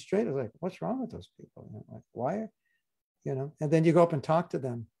walking straight. It was like, what's wrong with those people? Like, why? And then you go up and talk to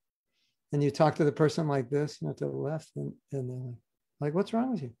them and you talk to the person like this, to the left, and they're like, what's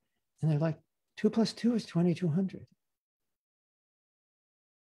wrong with you? And they're like, 2 + 2 is 2,200.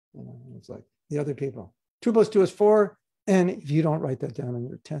 It's like the other people, 2 + 2 is 4. And if you don't write that down on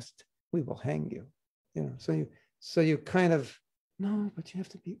your test, we will hang you. So you kind of, no, but you have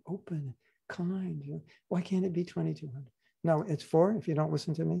to be open, kind. Why can't it be 2,200? No, it's 4. If you don't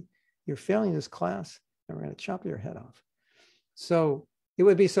listen to me, you're failing this class and we're going to chop your head off. So it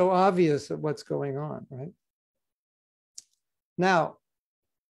would be so obvious of what's going on, right? Now,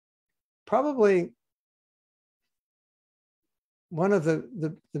 probably one of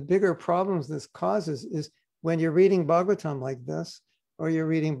the bigger problems this causes is when you're reading Bhagavatam like this, or you're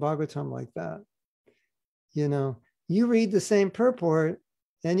reading Bhagavatam like that. You read the same purport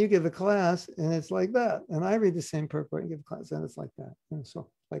and you give a class and it's like that. And I read the same purport and give a class and it's like that. And so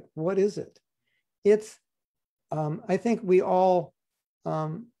like, what is it? It's, I think we all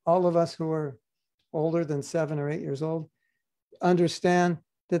of us who are older than 7 or 8 years old understand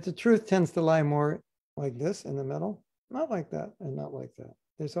that the truth tends to lie more like this in the middle, not like that and not like that.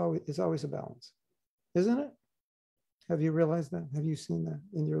 It's always a balance, isn't it? Have you realized that? Have you seen that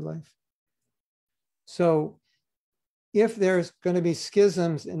in your life? So if there's going to be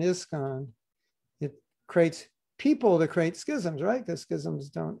schisms in ISKCON, it creates people to create schisms, right? Because schisms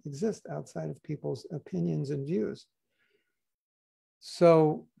don't exist outside of people's opinions and views.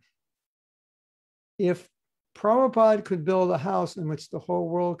 So if Prabhupada could build a house in which the whole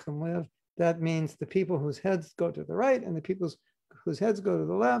world can live, that means the people whose heads go to the right and the people whose heads go to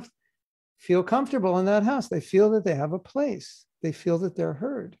the left feel comfortable in that house. They feel that they have a place. They feel that they're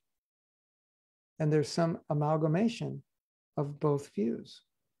heard. And there's some amalgamation of both views.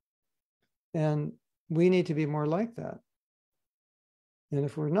 And we need to be more like that. And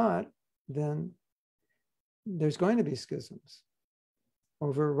if we're not, then there's going to be schisms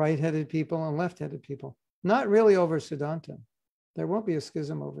over right-headed people and left-headed people. Not really over Siddhanta. There won't be a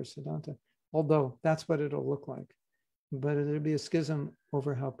schism over Siddhanta, although that's what it'll look like. But there'll be a schism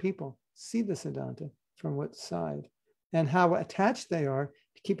over how people see the Siddhanta, from what side. and how attached they are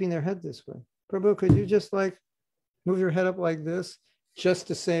to keeping their head this way. Prabhu, could you just like move your head up like this just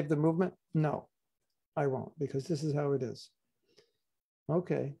to save the movement? No, I won't, because this is how it is.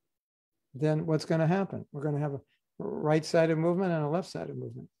 Okay, then what's going to happen? We're going to have a right-sided movement and a left-sided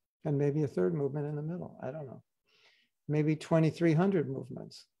movement, and maybe a third movement in the middle. I don't know. Maybe 2,300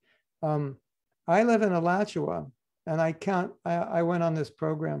 movements. I live in Alachua, and I went on this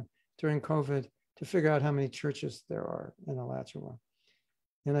program during COVID to figure out how many churches there are in Alachua.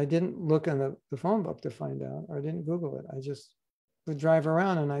 And I didn't look in the phone book to find out, or I didn't Google it. I just would drive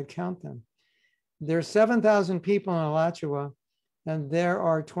around and I'd count them. There's 7,000 people in Alachua, and there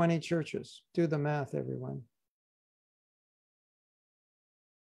are 20 churches. Do the math, everyone.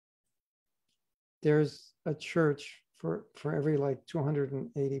 There's a church for every like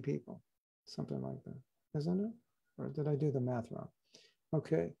 280 people, something like that, isn't it? Or did I do the math wrong?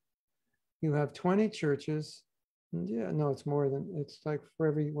 Okay. You have 20 churches. Yeah, no, it's more than, it's like for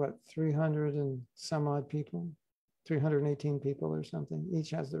every, what, 300 and some odd people, 318 people or something.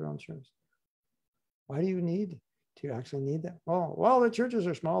 Each has their own church. Why do you actually need that? Oh, well, the churches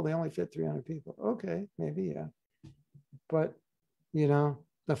are small. They only fit 300 people. Okay, maybe, yeah. But, you know,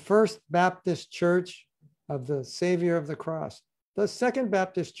 the First Baptist Church of the Savior of the Cross, the Second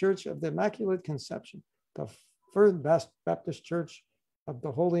Baptist Church of the Immaculate Conception, the First Baptist Church of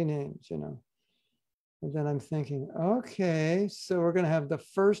the Holy Names, you know. And then I'm thinking, okay, so we're going to have the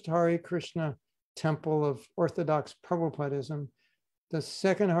first Hare Krishna temple of Orthodox Prabhupadism, the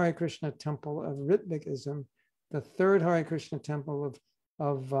second Hare Krishna temple of Ritvikism, the third Hare Krishna temple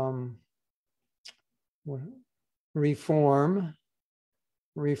of Reform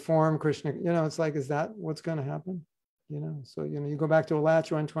Krishna. You know, it's like, is that what's going to happen? You know, so, you know, you go back to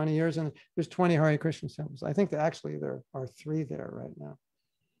Alachua in 20 years and there's 20 Hare Krishna temples. I think that actually there are 3 there right now.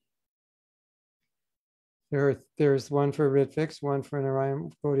 There's one for Ritviks, one for Narayan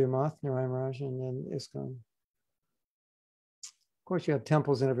Gaudiya Math, Narayan Raj, and then ISKCON. Of course, you have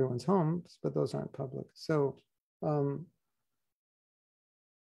temples in everyone's homes, but those aren't public. So,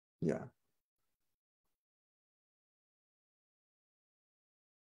 yeah.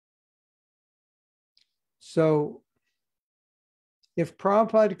 So, if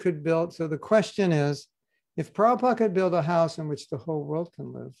Prabhupada could build, so the question is, if Prabhupada could build a house in which the whole world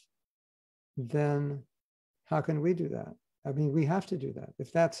can live, then how can we do that? I mean, we have to do that.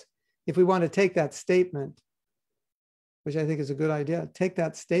 If we want to take that statement, which I think is a good idea, take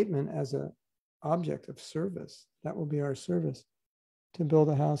that statement as an object of service. That will be our service, to build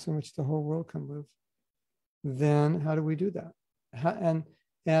a house in which the whole world can live. Then how do we do that?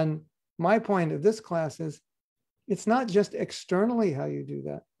 And my point of this class is, it's not just externally how you do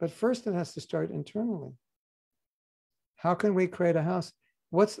that, but first it has to start internally. How can we create a house?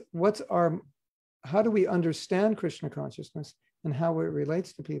 How do we understand Krishna consciousness and how it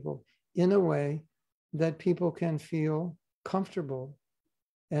relates to people in a way that people can feel comfortable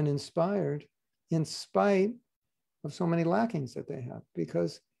and inspired in spite of so many lackings that they have?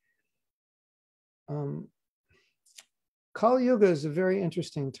 Because Kali Yuga is a very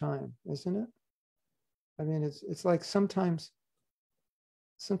interesting time, isn't it? I mean, it's like sometimes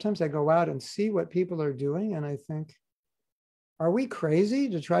I go out and see what people are doing and I think, are we crazy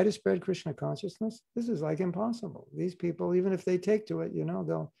to try to spread Krishna consciousness? This is like impossible. These people, even if they take to it, you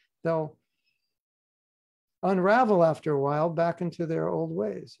know, they'll unravel after a while back into their old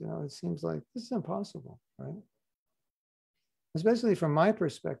ways. You know, it seems like this is impossible, right? Especially from my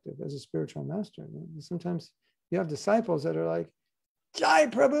perspective as a spiritual master. Sometimes you have disciples that are like, Jai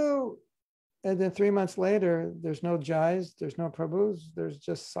Prabhu. And then 3 months later, there's no Jais, there's no Prabhus, there's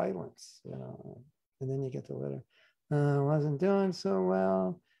just silence, you know. And then you get the letter. Wasn't doing so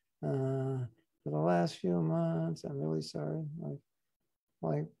well for the last few months. I'm really sorry.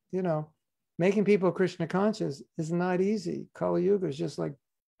 Like, you know, making people Krishna conscious is not easy. Kali Yuga is just like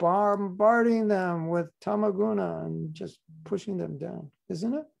bombarding them with tamaguna and just pushing them down,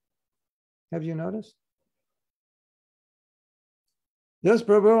 isn't it? Have you noticed? Yes,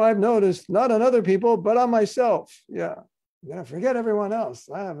 Prabhu, I've noticed, not on other people, but on myself. Yeah, forget everyone else.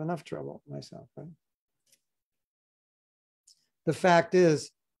 I have enough trouble myself, right? The fact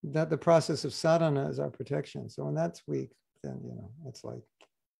is that the process of sadhana is our protection. So when that's weak, then, you know, it's like,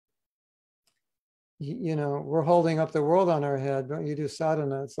 you know, we're holding up the world on our head. Don't you do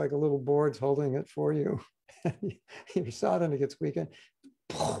sadhana? It's like a little board's holding it for you. Your sadhana gets weakened,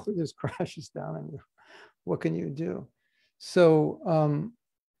 it just crashes down on you. What can you do? So,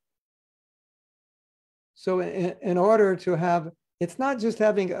 in order to have, it's not just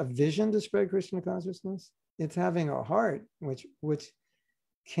having a vision to spread Krishna consciousness, it's having a heart which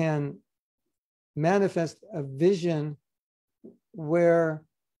can manifest a vision where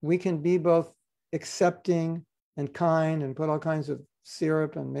we can be both accepting and kind and put all kinds of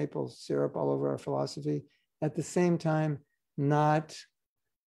syrup and maple syrup all over our philosophy, at the same time, not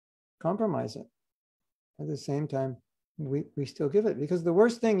compromise it. At the same time, we still give it. Because the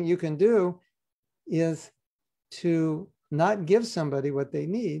worst thing you can do is to not give somebody what they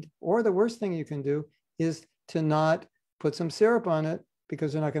need, or the worst thing you can do is to not put some syrup on it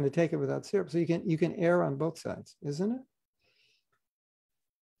because they're not going to take it without syrup. So you can err on both sides, isn't it?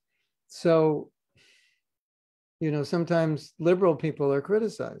 So, sometimes liberal people are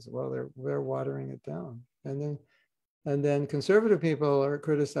criticized. Well, they're watering it down. And then conservative people are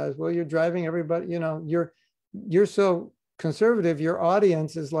criticized. Well, you're driving everybody, you're so conservative, your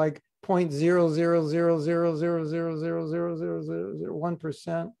audience is like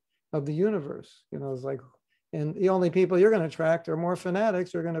 0.0000000000001% of the universe. It's like, and the only people you're going to attract are more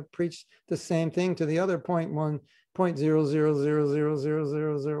fanatics who are going to preach the same thing to the other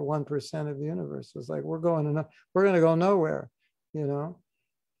 0.000000001% of the universe. It's like we're going to go nowhere,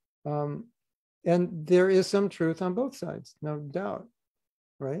 and there is some truth on both sides, no doubt,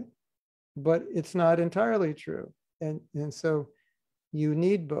 right? But it's not entirely true, and so you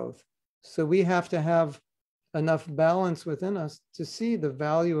need both. So we have to have enough balance within us to see the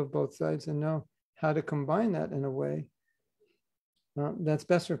value of both sides and know how to combine that in a way that's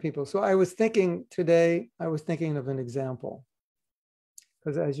best for people. So I was thinking today, of an example,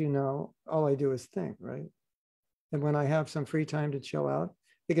 because as you know, all I do is think, right? And when I have some free time to chill out,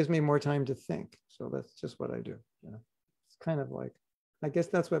 it gives me more time to think. So that's just what I do. It's kind of like, I guess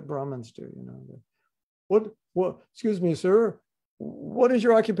that's what Brahmins do. What? Excuse me, sir. What is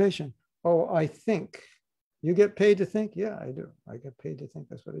your occupation? Oh, I think. You get paid to think? Yeah, I do. I get paid to think.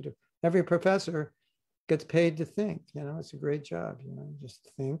 That's what I do. Every professor gets paid to think. It's a great job.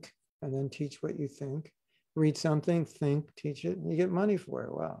 Just think and then teach what you think. Read something, think, teach it, and you get money for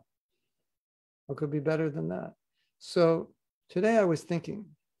it. Wow. What could be better than that? So today I was thinking,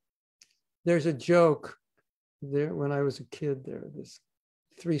 there's a joke there when I was a kid there, this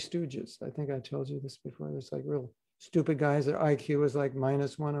Three Stooges. I think I told you this before. There's like real stupid guys. Their IQ was like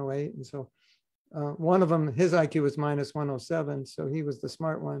minus 108. And so one of them, his IQ was minus 107. So he was the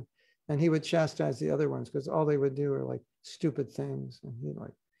smart one. And he would chastise the other ones because all they would do are like stupid things. And he'd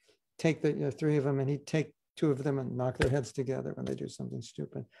like take the three of them and he'd take two of them and knock their heads together when they do something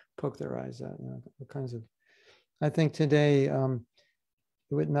stupid, poke their eyes out, all kinds of. I think today it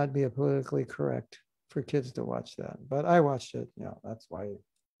would not be politically correct for kids to watch that, but I watched it. That's why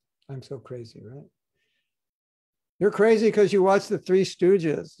I'm so crazy, right? You're crazy because you watched the Three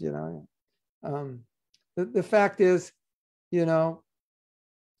Stooges, The fact is,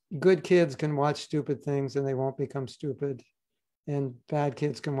 good kids can watch stupid things and they won't become stupid, and bad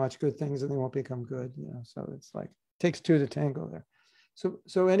kids can watch good things and they won't become good. So it's like, it takes two to tango there.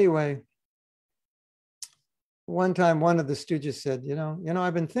 So anyway, one time one of the Stooges said,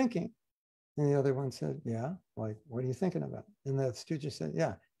 I've been thinking. And the other one said, yeah, like, what are you thinking about? And the Stooges said,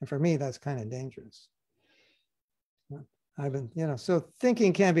 yeah, and for me, that's kind of dangerous. I've been, so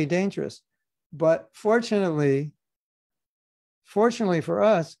thinking can be dangerous, but fortunately for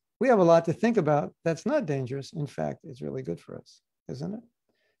us, we have a lot to think about that's not dangerous. In fact, it's really good for us, isn't it?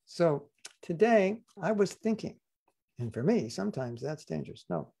 So today I was thinking, and for me, sometimes that's dangerous.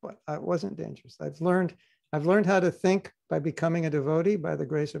 No, but it wasn't dangerous. I've learned how to think by becoming a devotee by the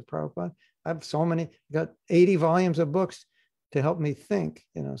grace of Prabhupada. I've got 80 volumes of books to help me think,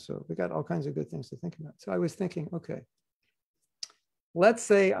 so we got all kinds of good things to think about. So I was thinking, okay, let's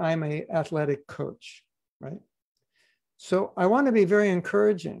say I'm an athletic coach, right? So I want to be very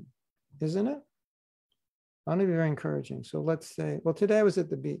encouraging, isn't it? I want to be very encouraging. So let's say, well, today I was at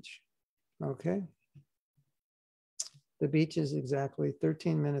the beach, okay? The beach is exactly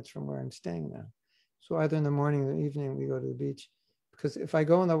 13 minutes from where I'm staying now. So either in the morning or the evening, we go to the beach. Because if I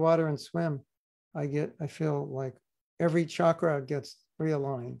go in the water and swim, I feel like every chakra gets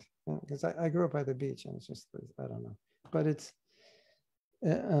realigned. Because I grew up by the beach and it's just, I don't know. But it's,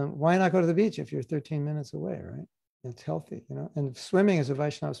 why not go to the beach if you're 13 minutes away, right? It's healthy, and swimming is a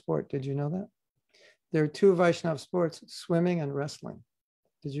Vaishnava sport. Did you know that? There are two Vaishnava sports, swimming and wrestling.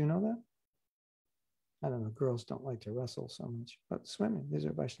 Did you know that? I don't know, girls don't like to wrestle so much, but swimming, these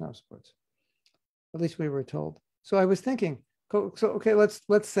are Vaishnava sports. At least we were told. So I was thinking, so okay, let's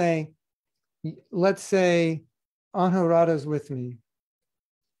say Anurada's with me,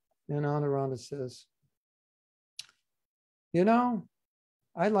 and Anurada says,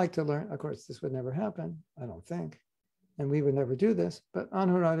 I'd like to learn. Of course, this would never happen, I don't think, and we would never do this. But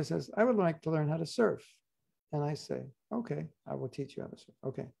Anurada says, I would like to learn how to surf, and I say, okay, I will teach you how to surf.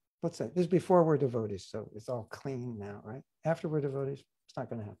 Okay, let's say this is before we're devotees, so it's all clean now, right? After we're devotees, it's not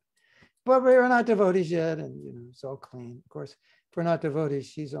going to happen. But we're not devotees yet, and it's all clean. Of course, if we're not devotees,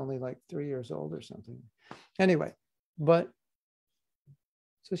 she's only like 3 years old or something. Anyway, but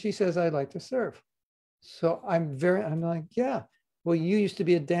so she says, I'd like to surf. So I'm like, yeah, well, you used to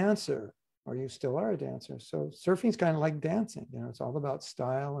be a dancer, or you still are a dancer. So surfing's kind of like dancing. It's all about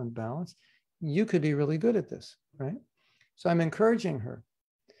style and balance. You could be really good at this, right? So I'm encouraging her.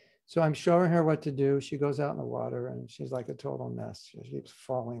 So I'm showing her what to do. She goes out in the water and she's like a total mess. She keeps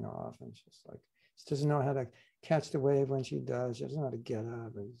falling off and she's like, she doesn't know how to catch the wave when she does. She doesn't know how to get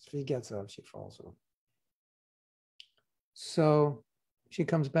up. And if she gets up, she falls off. So she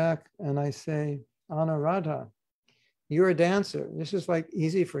comes back and I say, Anuradha, you're a dancer. This is like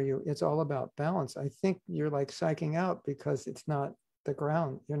easy for you. It's all about balance. I think you're like psyching out because it's not the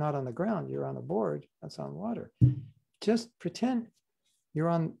ground. You're not on the ground. You're on a board that's on water. Just pretend you're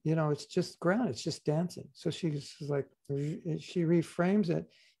on, it's just ground. It's just dancing. So she's like, she reframes it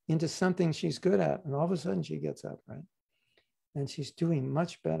into something she's good at. And all of a sudden she gets up, right? And she's doing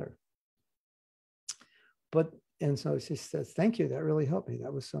much better. And so she says, thank you. That really helped me.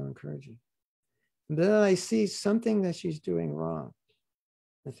 That was so encouraging. And then I see something that she's doing wrong.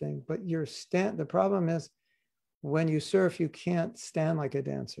 I think, but the problem is when you surf, you can't stand like a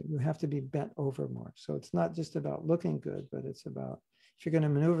dancer. You have to be bent over more. So it's not just about looking good, but it's about, if you're going to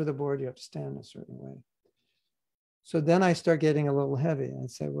maneuver the board, you have to stand a certain way. So then I start getting a little heavy and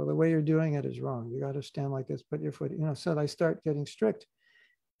say, well, the way you're doing it is wrong. You got to stand like this, put your foot, so I start getting strict.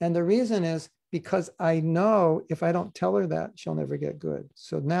 And the reason is because I know if I don't tell her that, she'll never get good.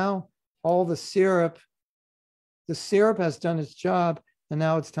 So now all the syrup has done its job, and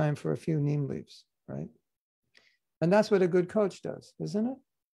now it's time for a few neem leaves, right? And that's what a good coach does, isn't it?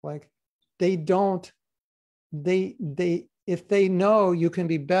 Like if they know you can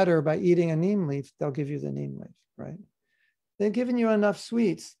be better by eating a neem leaf, they'll give you the neem leaf, right? They've given you enough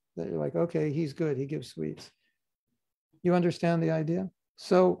sweets that you're like, okay, he's good, he gives sweets. You understand the idea?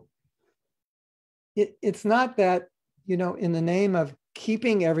 So it's not that, in the name of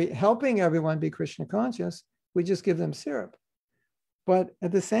helping everyone be Krishna conscious, we just give them syrup. But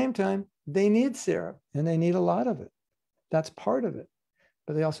at the same time, they need syrup and they need a lot of it. That's part of it.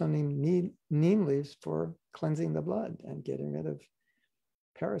 But they also need neem leaves for cleansing the blood and getting rid of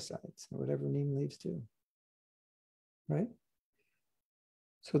parasites and whatever neem leaves do, right?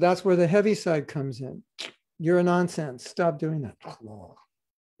 So that's where the heavy side comes in. You're a nonsense. Stop doing that.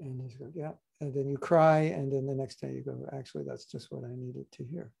 And you go, yeah. And then you cry, and then the next day you go, actually, that's just what I needed to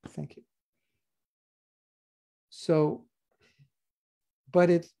hear. Thank you. So,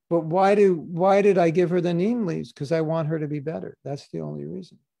 but why did I give her the neem leaves? Because I want her to be better. That's the only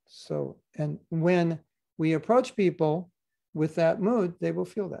reason. So, and when we approach people with that mood, they will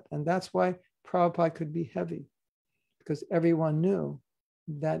feel that. And that's why Prabhupada could be heavy, because everyone knew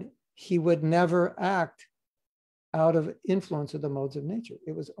that he would never act out of influence of the modes of nature.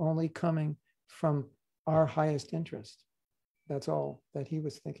 It was only coming from our highest interest. That's all that he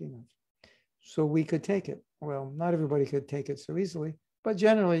was thinking of. So we could take it. Well, not everybody could take it so easily, but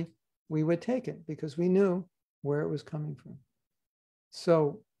generally we would take it because we knew where it was coming from.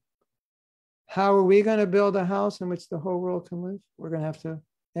 So how are we going to build a house in which the whole world can live? We're going to have to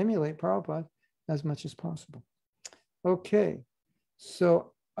emulate Prabhupada as much as possible. Okay,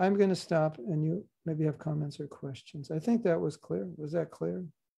 so I'm going to stop and you maybe have comments or questions. I think that was clear. Was that clear?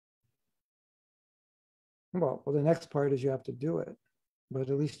 Well, the next part is you have to do it, but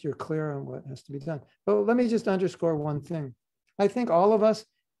at least you're clear on what has to be done. But let me just underscore one thing. I think all of us,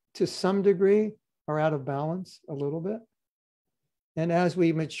 to some degree, are out of balance a little bit. And as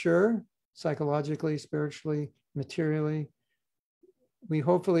we mature, psychologically, spiritually, materially, we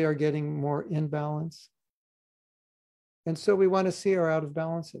hopefully are getting more in balance. And so we want to see our out of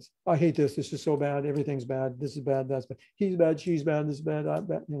balances. I hate this. This is so bad. Everything's bad. This is bad. That's bad. He's bad. She's bad. This is bad. I'm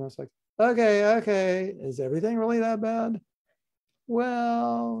bad. It's like, okay. Is everything really that bad?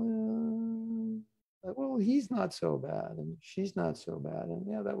 Well, he's not so bad, and she's not so bad, and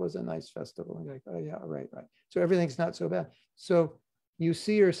yeah, that was a nice festival. And you're like, oh yeah, right. So everything's not so bad. So you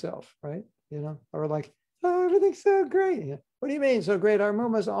see yourself, right? Or like, oh, everything's so great. Yeah. What do you mean so great? Our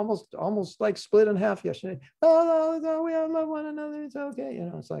movement was almost like split in half yesterday. Oh, no, we all love one another. It's okay.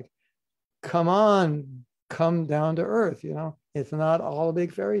 It's like, come on, come down to earth. It's not all a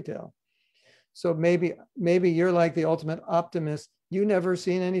big fairy tale. So maybe you're like the ultimate optimist. You never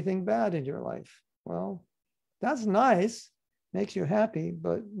seen anything bad in your life. Well, that's nice, makes you happy,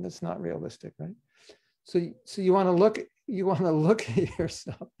 but that's not realistic, right? So you want to look at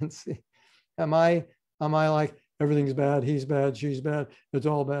yourself and see, am I like, everything's bad, he's bad, she's bad, it's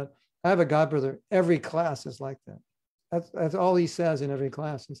all bad. I have a godbrother. Every class is like that. That's all he says in every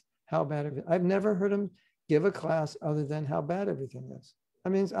class is how bad everything. I've never heard him give a class other than how bad everything is. I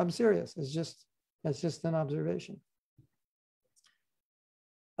mean, I'm serious. It's just an observation.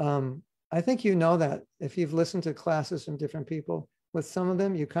 I think you know that if you've listened to classes from different people. With some of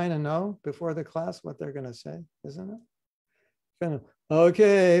them, you kind of know before the class what they're going to say, isn't it? Kind of,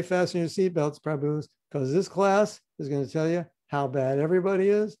 okay, fasten your seatbelts, Prabhus, because this class is going to tell you how bad everybody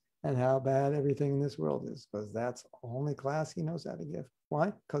is and how bad everything in this world is, because that's the only class he knows how to give.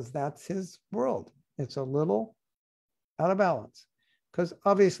 Why? Because that's his world. It's a little out of balance, because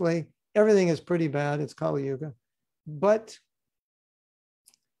obviously everything is pretty bad. It's Kali Yuga, but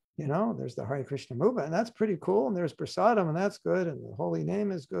you know, there's the Hare Krishna movement, and that's pretty cool. And there's Prasadam, and that's good. And the holy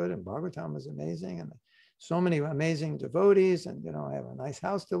name is good. And Bhagavatam is amazing. And so many amazing devotees. And, you know, I have a nice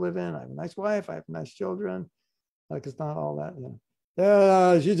house to live in. I have a nice wife. I have nice children. Like, it's not all that, you know.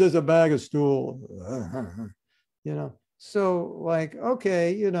 Yeah, she's just a bag of stool. You know, so like,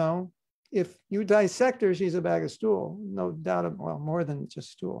 okay, you know, if you dissect her, she's a bag of stool. No doubt, well, more than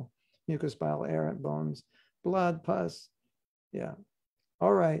just stool. Mucus, bile, air, bones, blood, pus. Yeah.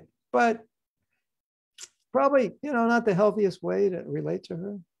 All right. But probably, you know, not the healthiest way to relate to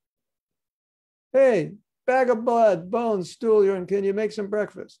her. Hey, bag of blood, bones, stool, urine, can you make some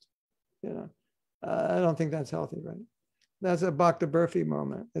breakfast? You know, I don't think that's healthy, right? That's a Bhakta Burfi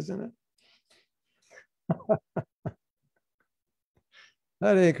moment, isn't it?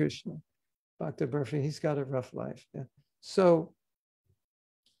 Hare Krishna. Bhakta Burfi, he's got a rough life. Yeah. So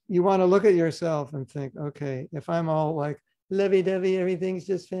you want to look at yourself and think, okay, if I'm all like, lovey-dovey, everything's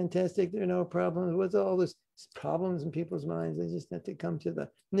just fantastic, there are no problems. What's all this problems in people's minds? They just have to come to the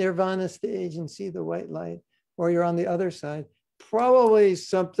nirvana stage and see the white light. Or you're on the other side. Probably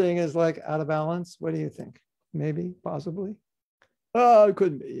something is like out of balance. What do you think? Maybe, possibly? Oh, it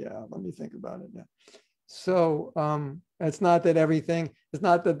could be. Yeah, let me think about it. Yeah. So it's not that everything, it's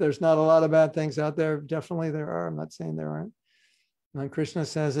not that there's not a lot of bad things out there. Definitely there are. I'm not saying there aren't. When Krishna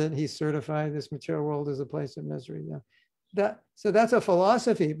says it, he's certified this material world is a place of misery. Yeah. So that's a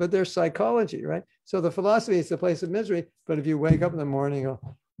philosophy, but there's psychology, right? So the philosophy is a place of misery, but if you wake up in the morning, you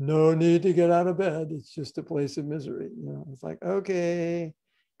go, no need to get out of bed. It's just a place of misery. You know, it's like, okay,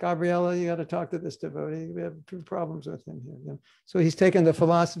 Gabriella, you got to talk to this devotee. We have problems with him here. You know? So he's taken the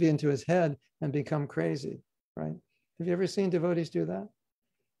philosophy into his head and become crazy, right? Have you ever seen devotees do that?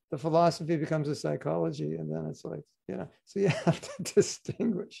 The philosophy becomes a psychology, and then it's like, you know, so you have to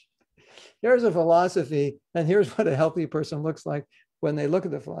distinguish. Here's a philosophy, and here's what a healthy person looks like when they look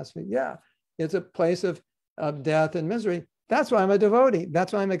at the philosophy. Yeah, it's a place of death and misery. That's why I'm a devotee.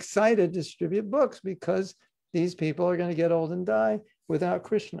 That's why I'm excited to distribute books, because these people are going to get old and die without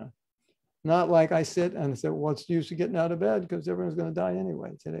Krishna. Not like I sit and say, what's the use of getting out of bed? Because everyone's going to die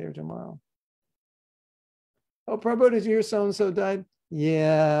anyway, today or tomorrow. Oh, Prabhupada, did you hear so-and-so died?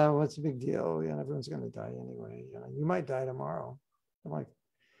 Yeah, what's the big deal? Yeah, everyone's going to die anyway. You know, you might die tomorrow. I'm like,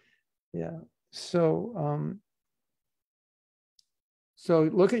 yeah. So, so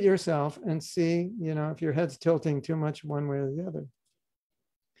look at yourself and see, you know, if your head's tilting too much one way or the other.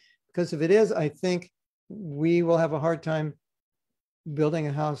 Because if it is, I think we will have a hard time building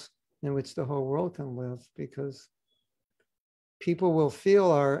a house in which the whole world can live, because people will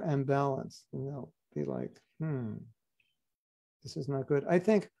feel our imbalance and they'll be like, this is not good. I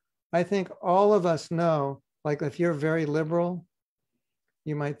think all of us know, like if you're very liberal,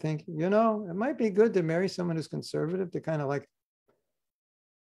 you might think, you know, it might be good to marry someone who's conservative to kind of like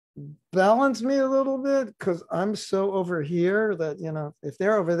balance me a little bit, because I'm so over here that, you know, if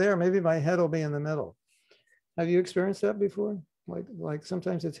they're over there, maybe my head will be in the middle. Have you experienced that before? Like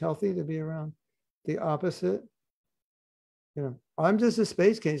sometimes it's healthy to be around the opposite. You know, I'm just a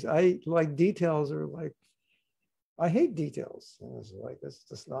space case. I like details, or like, I hate details. It's like, it's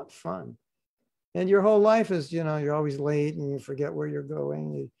just not fun. And your whole life is, you know, you're always late and you forget where you're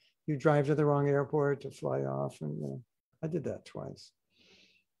going. You drive to the wrong airport to fly off. And you know, I did that twice.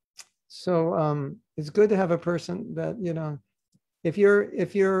 So it's good to have a person that, you know, if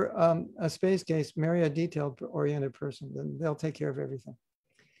you're a space case, marry a detail-oriented person, then they'll take care of everything.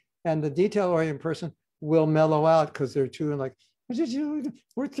 And the detail-oriented person will mellow out because they're too like,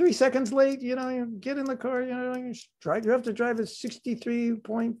 we're 3 seconds late, you know, you get in the car, you know, you have to drive at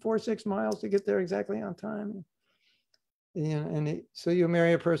 63.46 miles to get there exactly on time. You know, and so you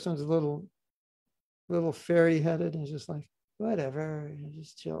marry a person who's a little fairy-headed and just like, whatever, you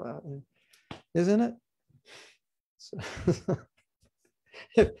just chill out, isn't it? So,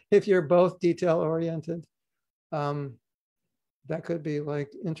 if you're both detail-oriented, that could be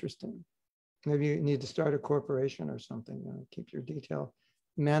like interesting. Maybe you need to start a corporation or something. Keep your detail,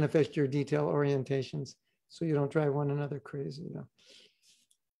 manifest your detail orientations so you don't drive one another crazy.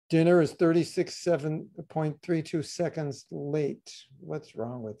 Dinner is 36.32 seconds late. What's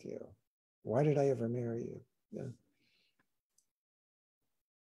wrong with you? Why did I ever marry you? Yeah.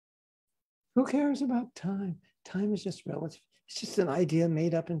 Who cares about time? Time is just relative. It's just an idea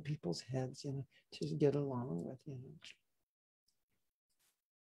made up in people's heads, just get along with,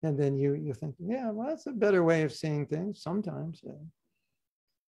 And then you think, yeah, well, that's a better way of seeing things sometimes. Yeah.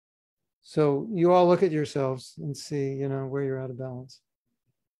 So you all look at yourselves and see, where you're out of balance.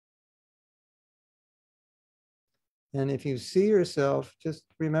 And if you see yourself, just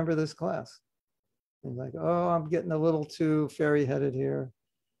remember this class. And like, oh, I'm getting a little too fairy-headed here,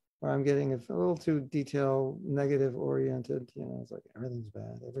 or I'm getting a little too detail negative oriented. It's like everything's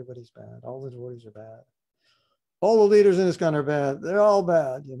bad, everybode's bad, all the devotees are bad, all the leaders in this country are bad, they're all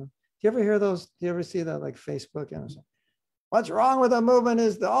bad. Do you ever hear those? Do you ever see that like Facebook? What's wrong with the movement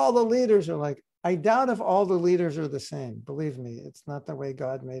is that all the leaders are like. I doubt if all the leaders are the same. Believe me, it's not the way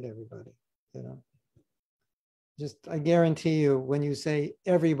God made everybody. Just, I guarantee you, when you say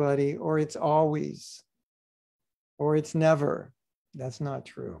everybody, or it's always, or it's never, that's not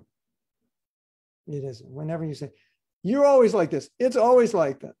true. It isn't. Whenever you say, you're always like this, it's always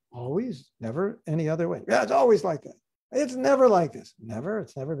like that. Always, never, any other way. Yeah, it's always like that. It's never like this. Never,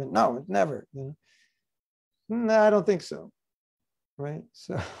 it's never been. No, it's never. No, I don't think so. Right?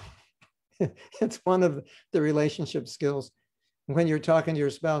 So it's one of the relationship skills. When you're talking to your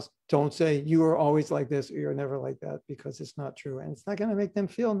spouse, don't say you are always like this or you're never like that, because it's not true. And it's not going to make them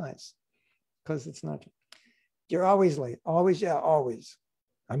feel nice, because it's not true. You're always late. Always, yeah, always.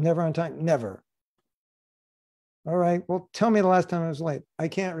 I'm never on time. Never. All right. Well, tell me the last time I was late. I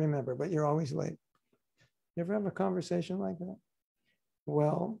can't remember, but you're always late. You ever have a conversation like that?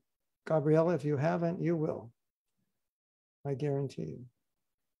 Well, Gabriella, if you haven't, you will. I guarantee you.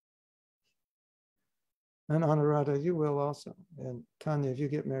 And Anuradha, you will also. And Tanya, if you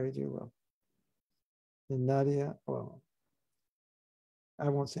get married, you will. And Nadia, well, I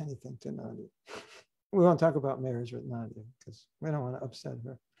won't say anything to Nadia. We won't talk about marriage with Nadia because we don't want to upset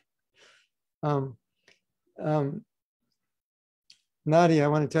her. Nadia, I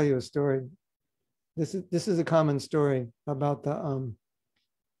want to tell you a story. This is a common story about the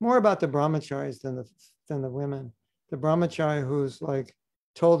more about the brahmacharis than the women. The brahmachari who's like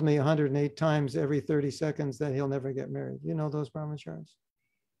told me 108 times every 30 seconds that he'll never get married. You know those brahmacharis?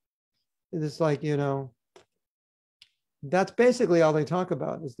 It's like, that's basically all they talk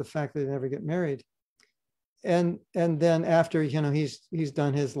about is the fact that they never get married. And then after, he's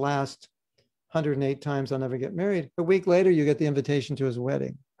done his last 108 times, I'll never get married. A week later, you get the invitation to his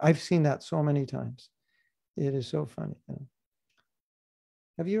wedding. I've seen that so many times. It is so funny.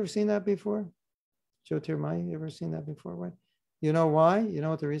 Have you ever seen that before? Jyotirmai, you ever seen that before? What? You know why? You know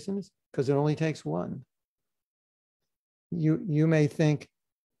what the reason is? Because it only takes one. You may think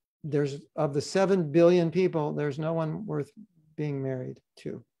there's, of the 7 billion people, there's no one worth being married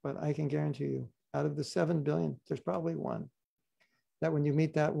to. But I can guarantee you, out of the 7 billion, there's probably one. That when you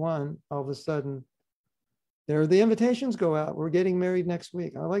meet that one, all of a sudden, the invitations go out. We're getting married next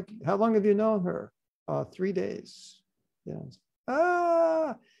week. I like, how long have you known her? 3 days.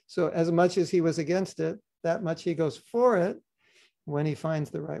 So as much as he was against it, that much he goes for it when he finds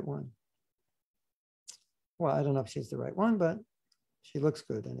the right one. Well, I don't know if she's the right one, but she looks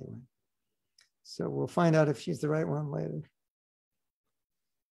good anyway. So we'll find out if she's the right one later.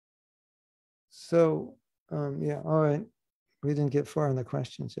 So, yeah, all right. We didn't get far in the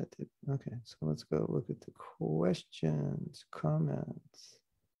questions yet. Okay, so let's go look at the questions, comments.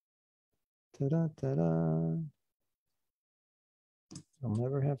 Ta-da, ta-da. I'll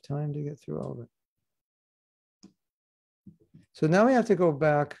never have time to get through all of it. So now we have to go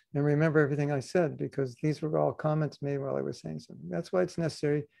back and remember everything I said, because these were all comments made while I was saying something. That's why it's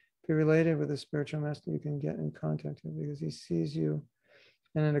necessary to be related with a spiritual master you can get in contact with, because he sees you,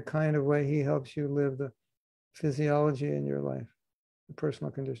 and in a kind of way, he helps you live the physiology in your life, the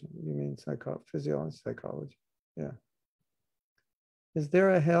personal condition. You mean physiology, psychology. Yeah. Is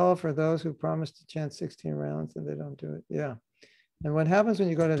there a hell for those who promise to chant 16 rounds and they don't do it? Yeah. And what happens when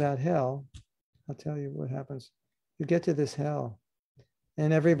you go to that hell, I'll tell you what happens. You get to this hell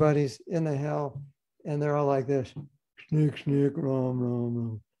and everybody's in the hell and they're all like this. Sneak, sneak, ram, ram,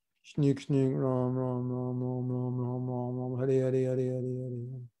 ram. Sneak, sneak, ram, ram, ram, ram, ram, ram, ram, ram. Hari, hari, hari, hari, hari.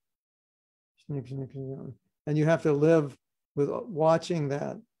 Sneak, sneak, sneak. And you have to live with watching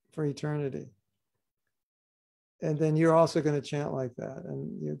that for eternity. And then you're also going to chant like that,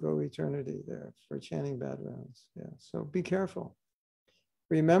 and you go eternity there for chanting bad rounds. Yeah. So be careful.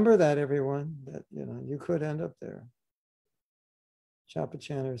 remember that, everyone, that, you could end up there. Chapa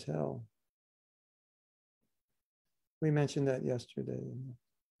Chanter's hell. We mentioned that yesterday in the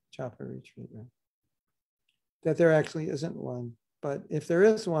Chapa retreat, right? That there actually isn't one, but if there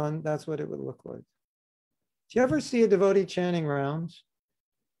is one, that's what it would look like. Do you ever see a devotee chanting rounds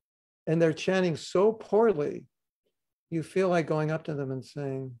and they're chanting so poorly, you feel like going up to them and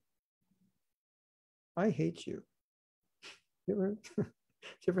saying, I hate you. Do you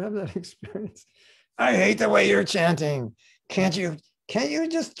ever have that experience? I hate the way you're chanting. Can't you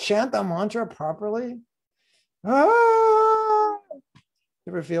just chant the mantra properly? Ah! You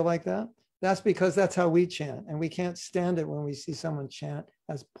ever feel like that? That's because that's how we chant, and we can't stand it when we see someone chant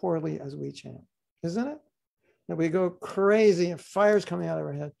as poorly as we chant, isn't it? And we go crazy and fire's coming out of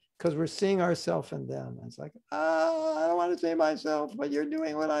our head because we're seeing ourselves in them. And it's like, I don't want to see myself, but you're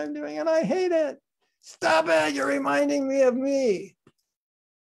doing what I'm doing and I hate it. Stop it. You're reminding me of me.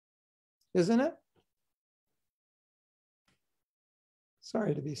 Isn't it?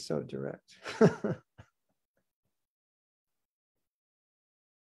 Sorry to be so direct.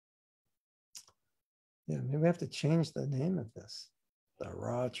 Yeah, maybe we have to change the name of this. The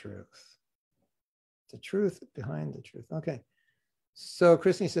raw truth. The truth behind the truth. Okay. So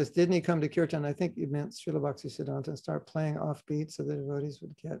Christine says, didn't he come to Kirtan? I think you meant Srila Bhaktisiddhanta and start playing offbeat so the devotees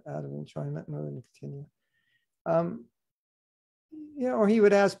would get out of enjoyment mode and continue. Yeah, or he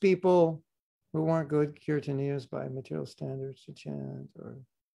would ask people who weren't good Kirtaniyas by material standards to chant or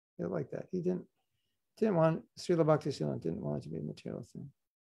like that. He didn't want, Srila Bhaktisiddhanta didn't want it to be a material thing.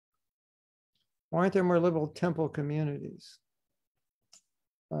 Why aren't there more liberal temple communities?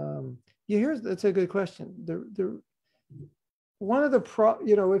 That's a good question. One of the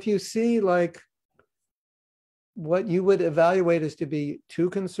if you see like what you would evaluate as to be too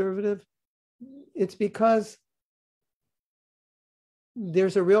conservative, it's because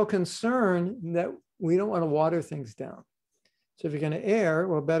there's a real concern that we don't want to water things down. So if you're going to err,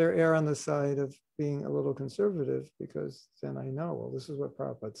 well, better err on the side of being a little conservative, because then I know, well, this is what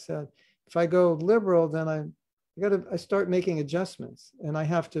Prabhupada said. If I go liberal, then I start making adjustments, and I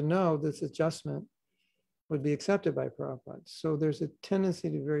have to know this adjustment would be accepted by Prabhupada. So there's a tendency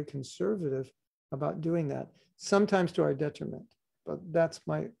to be very conservative about doing that, sometimes to our detriment. But that's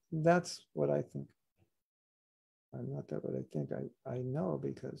what I think. I'm not that what I think. I know,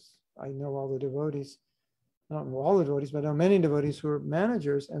 because I know all the devotees. I don't know all the devotees, but I know many devotees who are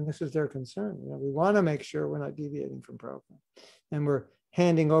managers, and this is their concern. We want to make sure we're not deviating from Prabhupada, and we're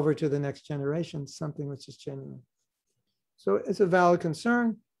handing over to the next generation something which is genuine. So it's a valid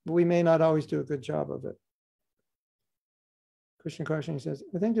concern, but we may not always do a good job of it. Krishna Karshani says,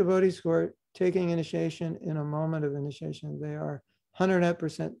 I think devotees who are taking initiation in a moment of initiation, they are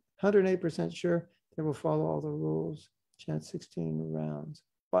 108% sure they will follow all the rules, chant 16 rounds.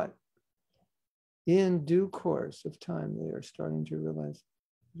 But in due course of time, they are starting to realize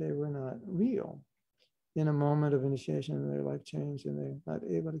they were not real. In a moment of initiation, their life changed and they're not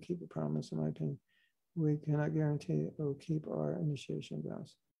able to keep a promise, in my opinion. We cannot guarantee it will keep our initiation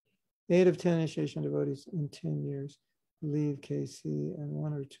vows. 8 of 10 initiation devotees in 10 years leave KC, and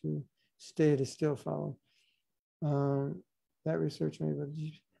 1 or 2 stay to still follow. That research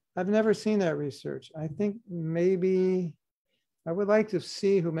maybe, I've never seen that research. I think maybe, I would like to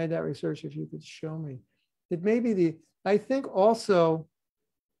see who made that research if you could show me. It may be I think also,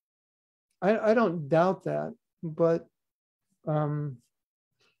 I don't doubt that, but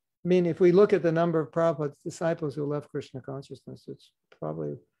if we look at the number of Prabhupada's disciples who left Krishna consciousness, it's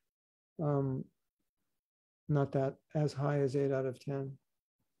probably not that as high as 8 out of 10.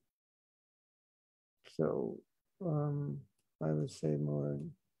 So I would say more,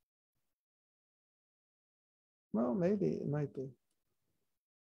 well, maybe it might be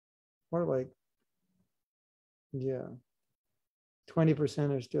more like,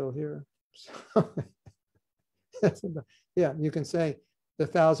 20% are still here. So that's about, you can say the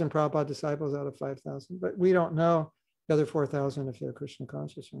 1,000 Prabhupada disciples out of 5,000, but we don't know the other 4,000 if they're Krishna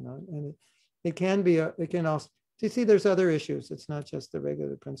conscious or not. And it can be, it can also, you see, there's other issues. It's not just the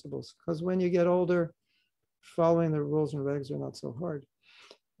regular principles, because when you get older, following the rules and regs are not so hard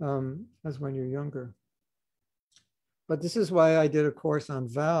as when you're younger. But this is why I did a course on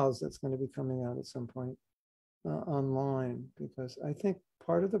vows that's going to be coming out at some point online, because I think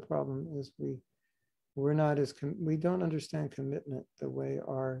part of the problem is we don't understand commitment the way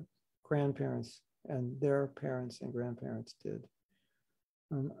our grandparents and their parents and grandparents did.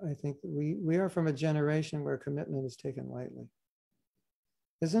 I think we are from a generation where commitment is taken lightly,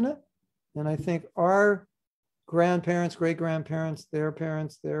 isn't it? And I think our grandparents, great-grandparents, their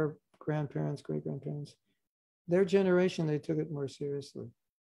parents, their grandparents, great-grandparents, their generation, they took it more seriously.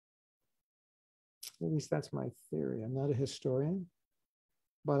 At least that's my theory. I'm not a historian,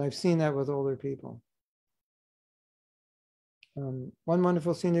 but I've seen that with older people. One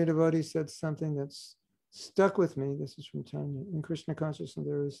wonderful senior devotee said something that's stuck with me. This is from Tanya. In Krishna consciousness,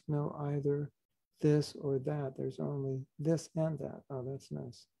 there is no either this or that. There's only this and that. Oh, that's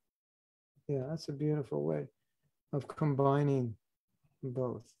nice. Yeah, that's a beautiful way of combining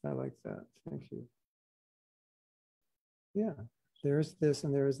both. I like that. Thank you. Yeah, there's this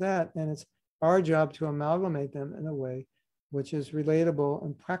and there's that. And it's our job to amalgamate them in a way which is relatable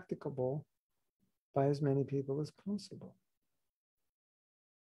and practicable by as many people as possible.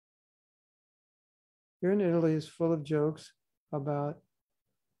 Here in Italy is full of jokes about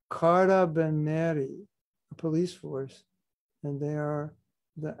carabinieri, a police force, and they are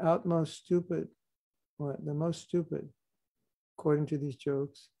the utmost stupid, the most stupid, according to these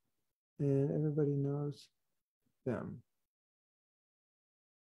jokes, and everybody knows them.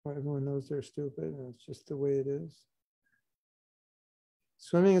 Everyone knows they're stupid, and it's just the way it is.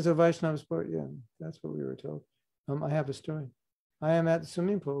 Swimming is a Vaishnava sport. Yeah, that's what we were told. I have a story. I am at the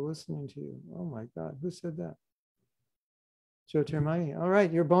swimming pool listening to you. Oh my God, who said that? Jyotirmani. All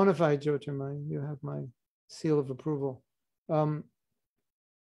right, you're bona fide, Jyotirmani. You have my seal of approval.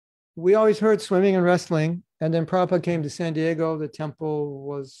 We always heard swimming and wrestling, and then Prabhupada came to San Diego. The temple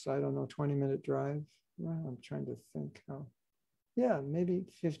was, I don't know, 20-minute drive. Well, I'm trying to think how. Yeah, maybe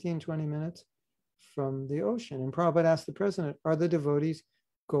 15, 20 minutes from the ocean. And Prabhupada asked the president, are the devotees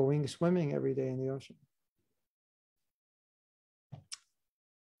going swimming every day in the ocean?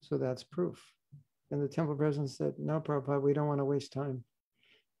 So that's proof. And the temple president said, no, Prabhupada, we don't want to waste time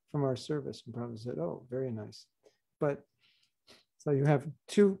from our service. And Prabhupada said, oh, very nice. But so you have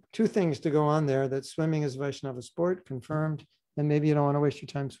two things to go on there, that swimming is Vaishnava sport, confirmed, and maybe you don't want to waste your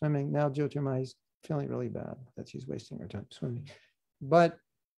time swimming. Now Jyotirmai's feeling really bad that she's wasting her time swimming. But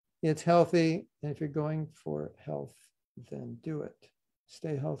it's healthy, and if you're going for health, then do it.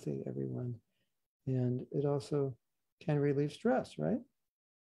 Stay healthy, everyone. And it also can relieve stress, right?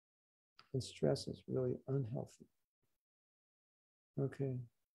 And stress is really unhealthy. Okay.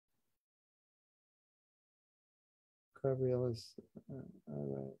 Gabriela's,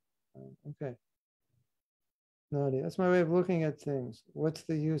 all right. Okay. Nadia, that's my way of looking at things. What's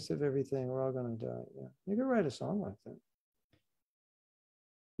the use of everything? We're all going to die. Yeah. You could write a song like that.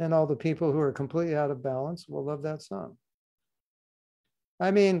 And all the people who are completely out of balance will love that song.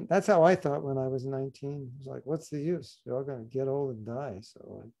 I mean, that's how I thought when I was 19. It was like, what's the use? You're all going to get old and die. So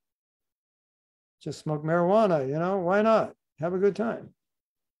like, just smoke marijuana, you know, why not? Have a good time.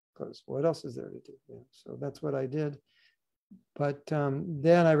 Because what else is there to do? Yeah. So that's what I did. But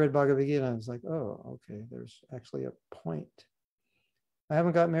then I read Bhagavad Gita and I was like, oh, okay, there's actually a point. I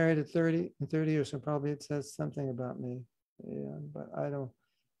haven't got married at 30 years, so probably it says something about me. Yeah, but I don't,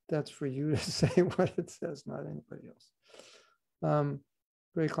 that's for you to say what it says, not anybody else.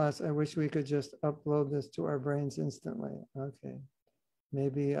 Great class. I wish we could just upload this to our brains instantly. Okay.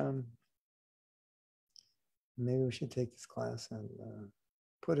 Maybe we should take this class and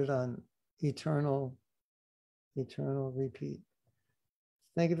put it on eternal repeat.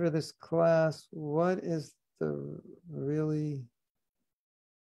 Thank you for this class. What is the really,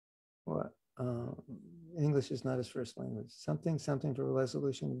 what? English is not his first language. Something for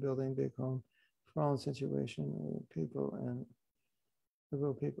resolution, building big home for all situation, people and the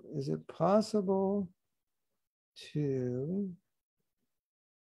real people. Is it possible to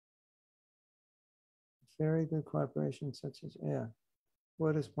very good cooperation such as, yeah.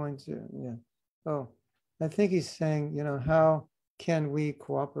 What is point two? Yeah. Oh, I think he's saying, you know, how can we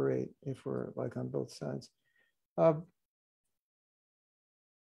cooperate if we're like on both sides?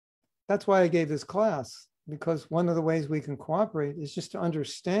 That's why I gave this class, because one of the ways we can cooperate is just to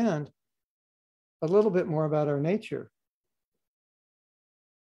understand a little bit more about our nature.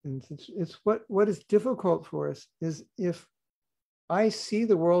 And it's what is difficult for us is if I see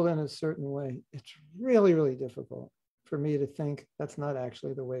the world in a certain way, it's really, really difficult for me to think that's not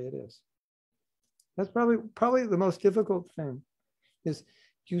actually the way it is. That's probably the most difficult thing is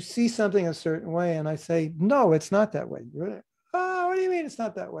you see something a certain way and I say, no, it's not that way. You're like, oh, what do you mean it's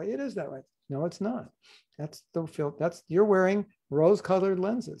not that way? It is that way. No, it's not. That's the filter. That's, you're wearing rose-colored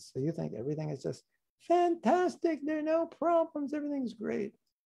lenses. So you think everything is just fantastic. There are no problems. Everything's great.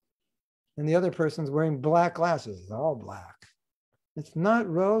 And the other person's wearing black glasses. It's all black. It's not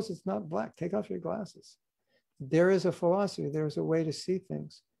rose. It's not black. Take off your glasses. There is a philosophy. There's a way to see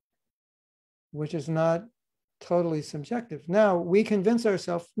things, which is not totally subjective. Now we convince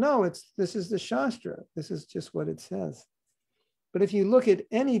ourselves, no, this is the Shastra. This is just what it says. But if you look at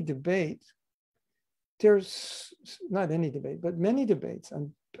any debate, there's not any debate, but many debates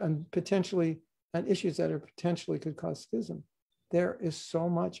on potentially and issues that are potentially could cause schism. There is so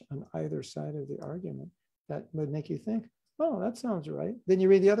much on either side of the argument that would make you think, oh, that sounds right. Then you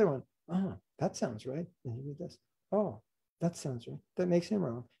read the other one. Oh, that sounds right. Then you read this. Oh, that sounds right. That makes him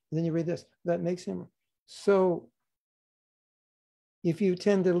wrong. And then you read this. That makes him wrong. So if you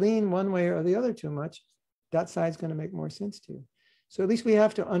tend to lean one way or the other too much, that side's going to make more sense to you. So at least we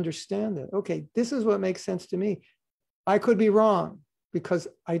have to understand that, okay, this is what makes sense to me. I could be wrong because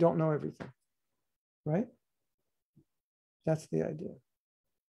I don't know everything, right? That's the idea.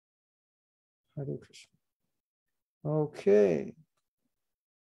 Hare Krishna. Okay.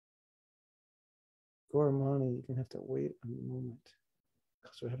 Gormani, you're going to have to wait a moment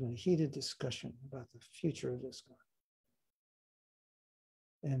because we're having a heated discussion about the future of this one.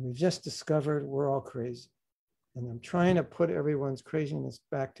 And we've just discovered we're all crazy. And I'm trying to put everyone's craziness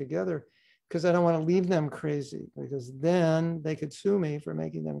back together because I don't want to leave them crazy, because then they could sue me for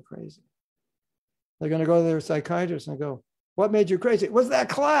making them crazy. They're going to go to their psychiatrist and go, what made you crazy? It was that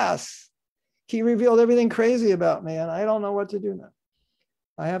class. He revealed everything crazy about me, and I don't know what to do now.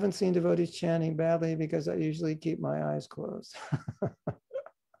 I haven't seen devotees chanting badly because I usually keep my eyes closed.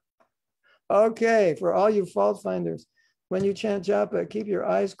 Okay, for all you fault finders, when you chant japa, keep your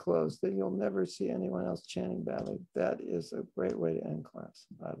eyes closed, then you'll never see anyone else chanting badly. That is a great way to end class.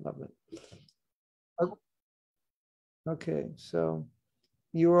 I love it. Okay, so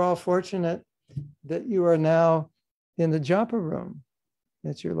you are all fortunate that you are now in the japa room.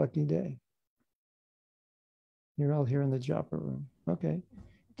 That's your lucky day. You're all here in the japa room. Okay.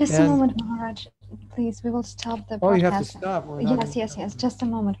 Just a moment, Maharaj. Please, we will stop the broadcast. Oh, you have to stop. Yes. Just a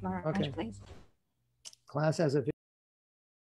moment, Maharaj, okay. Please. Class has a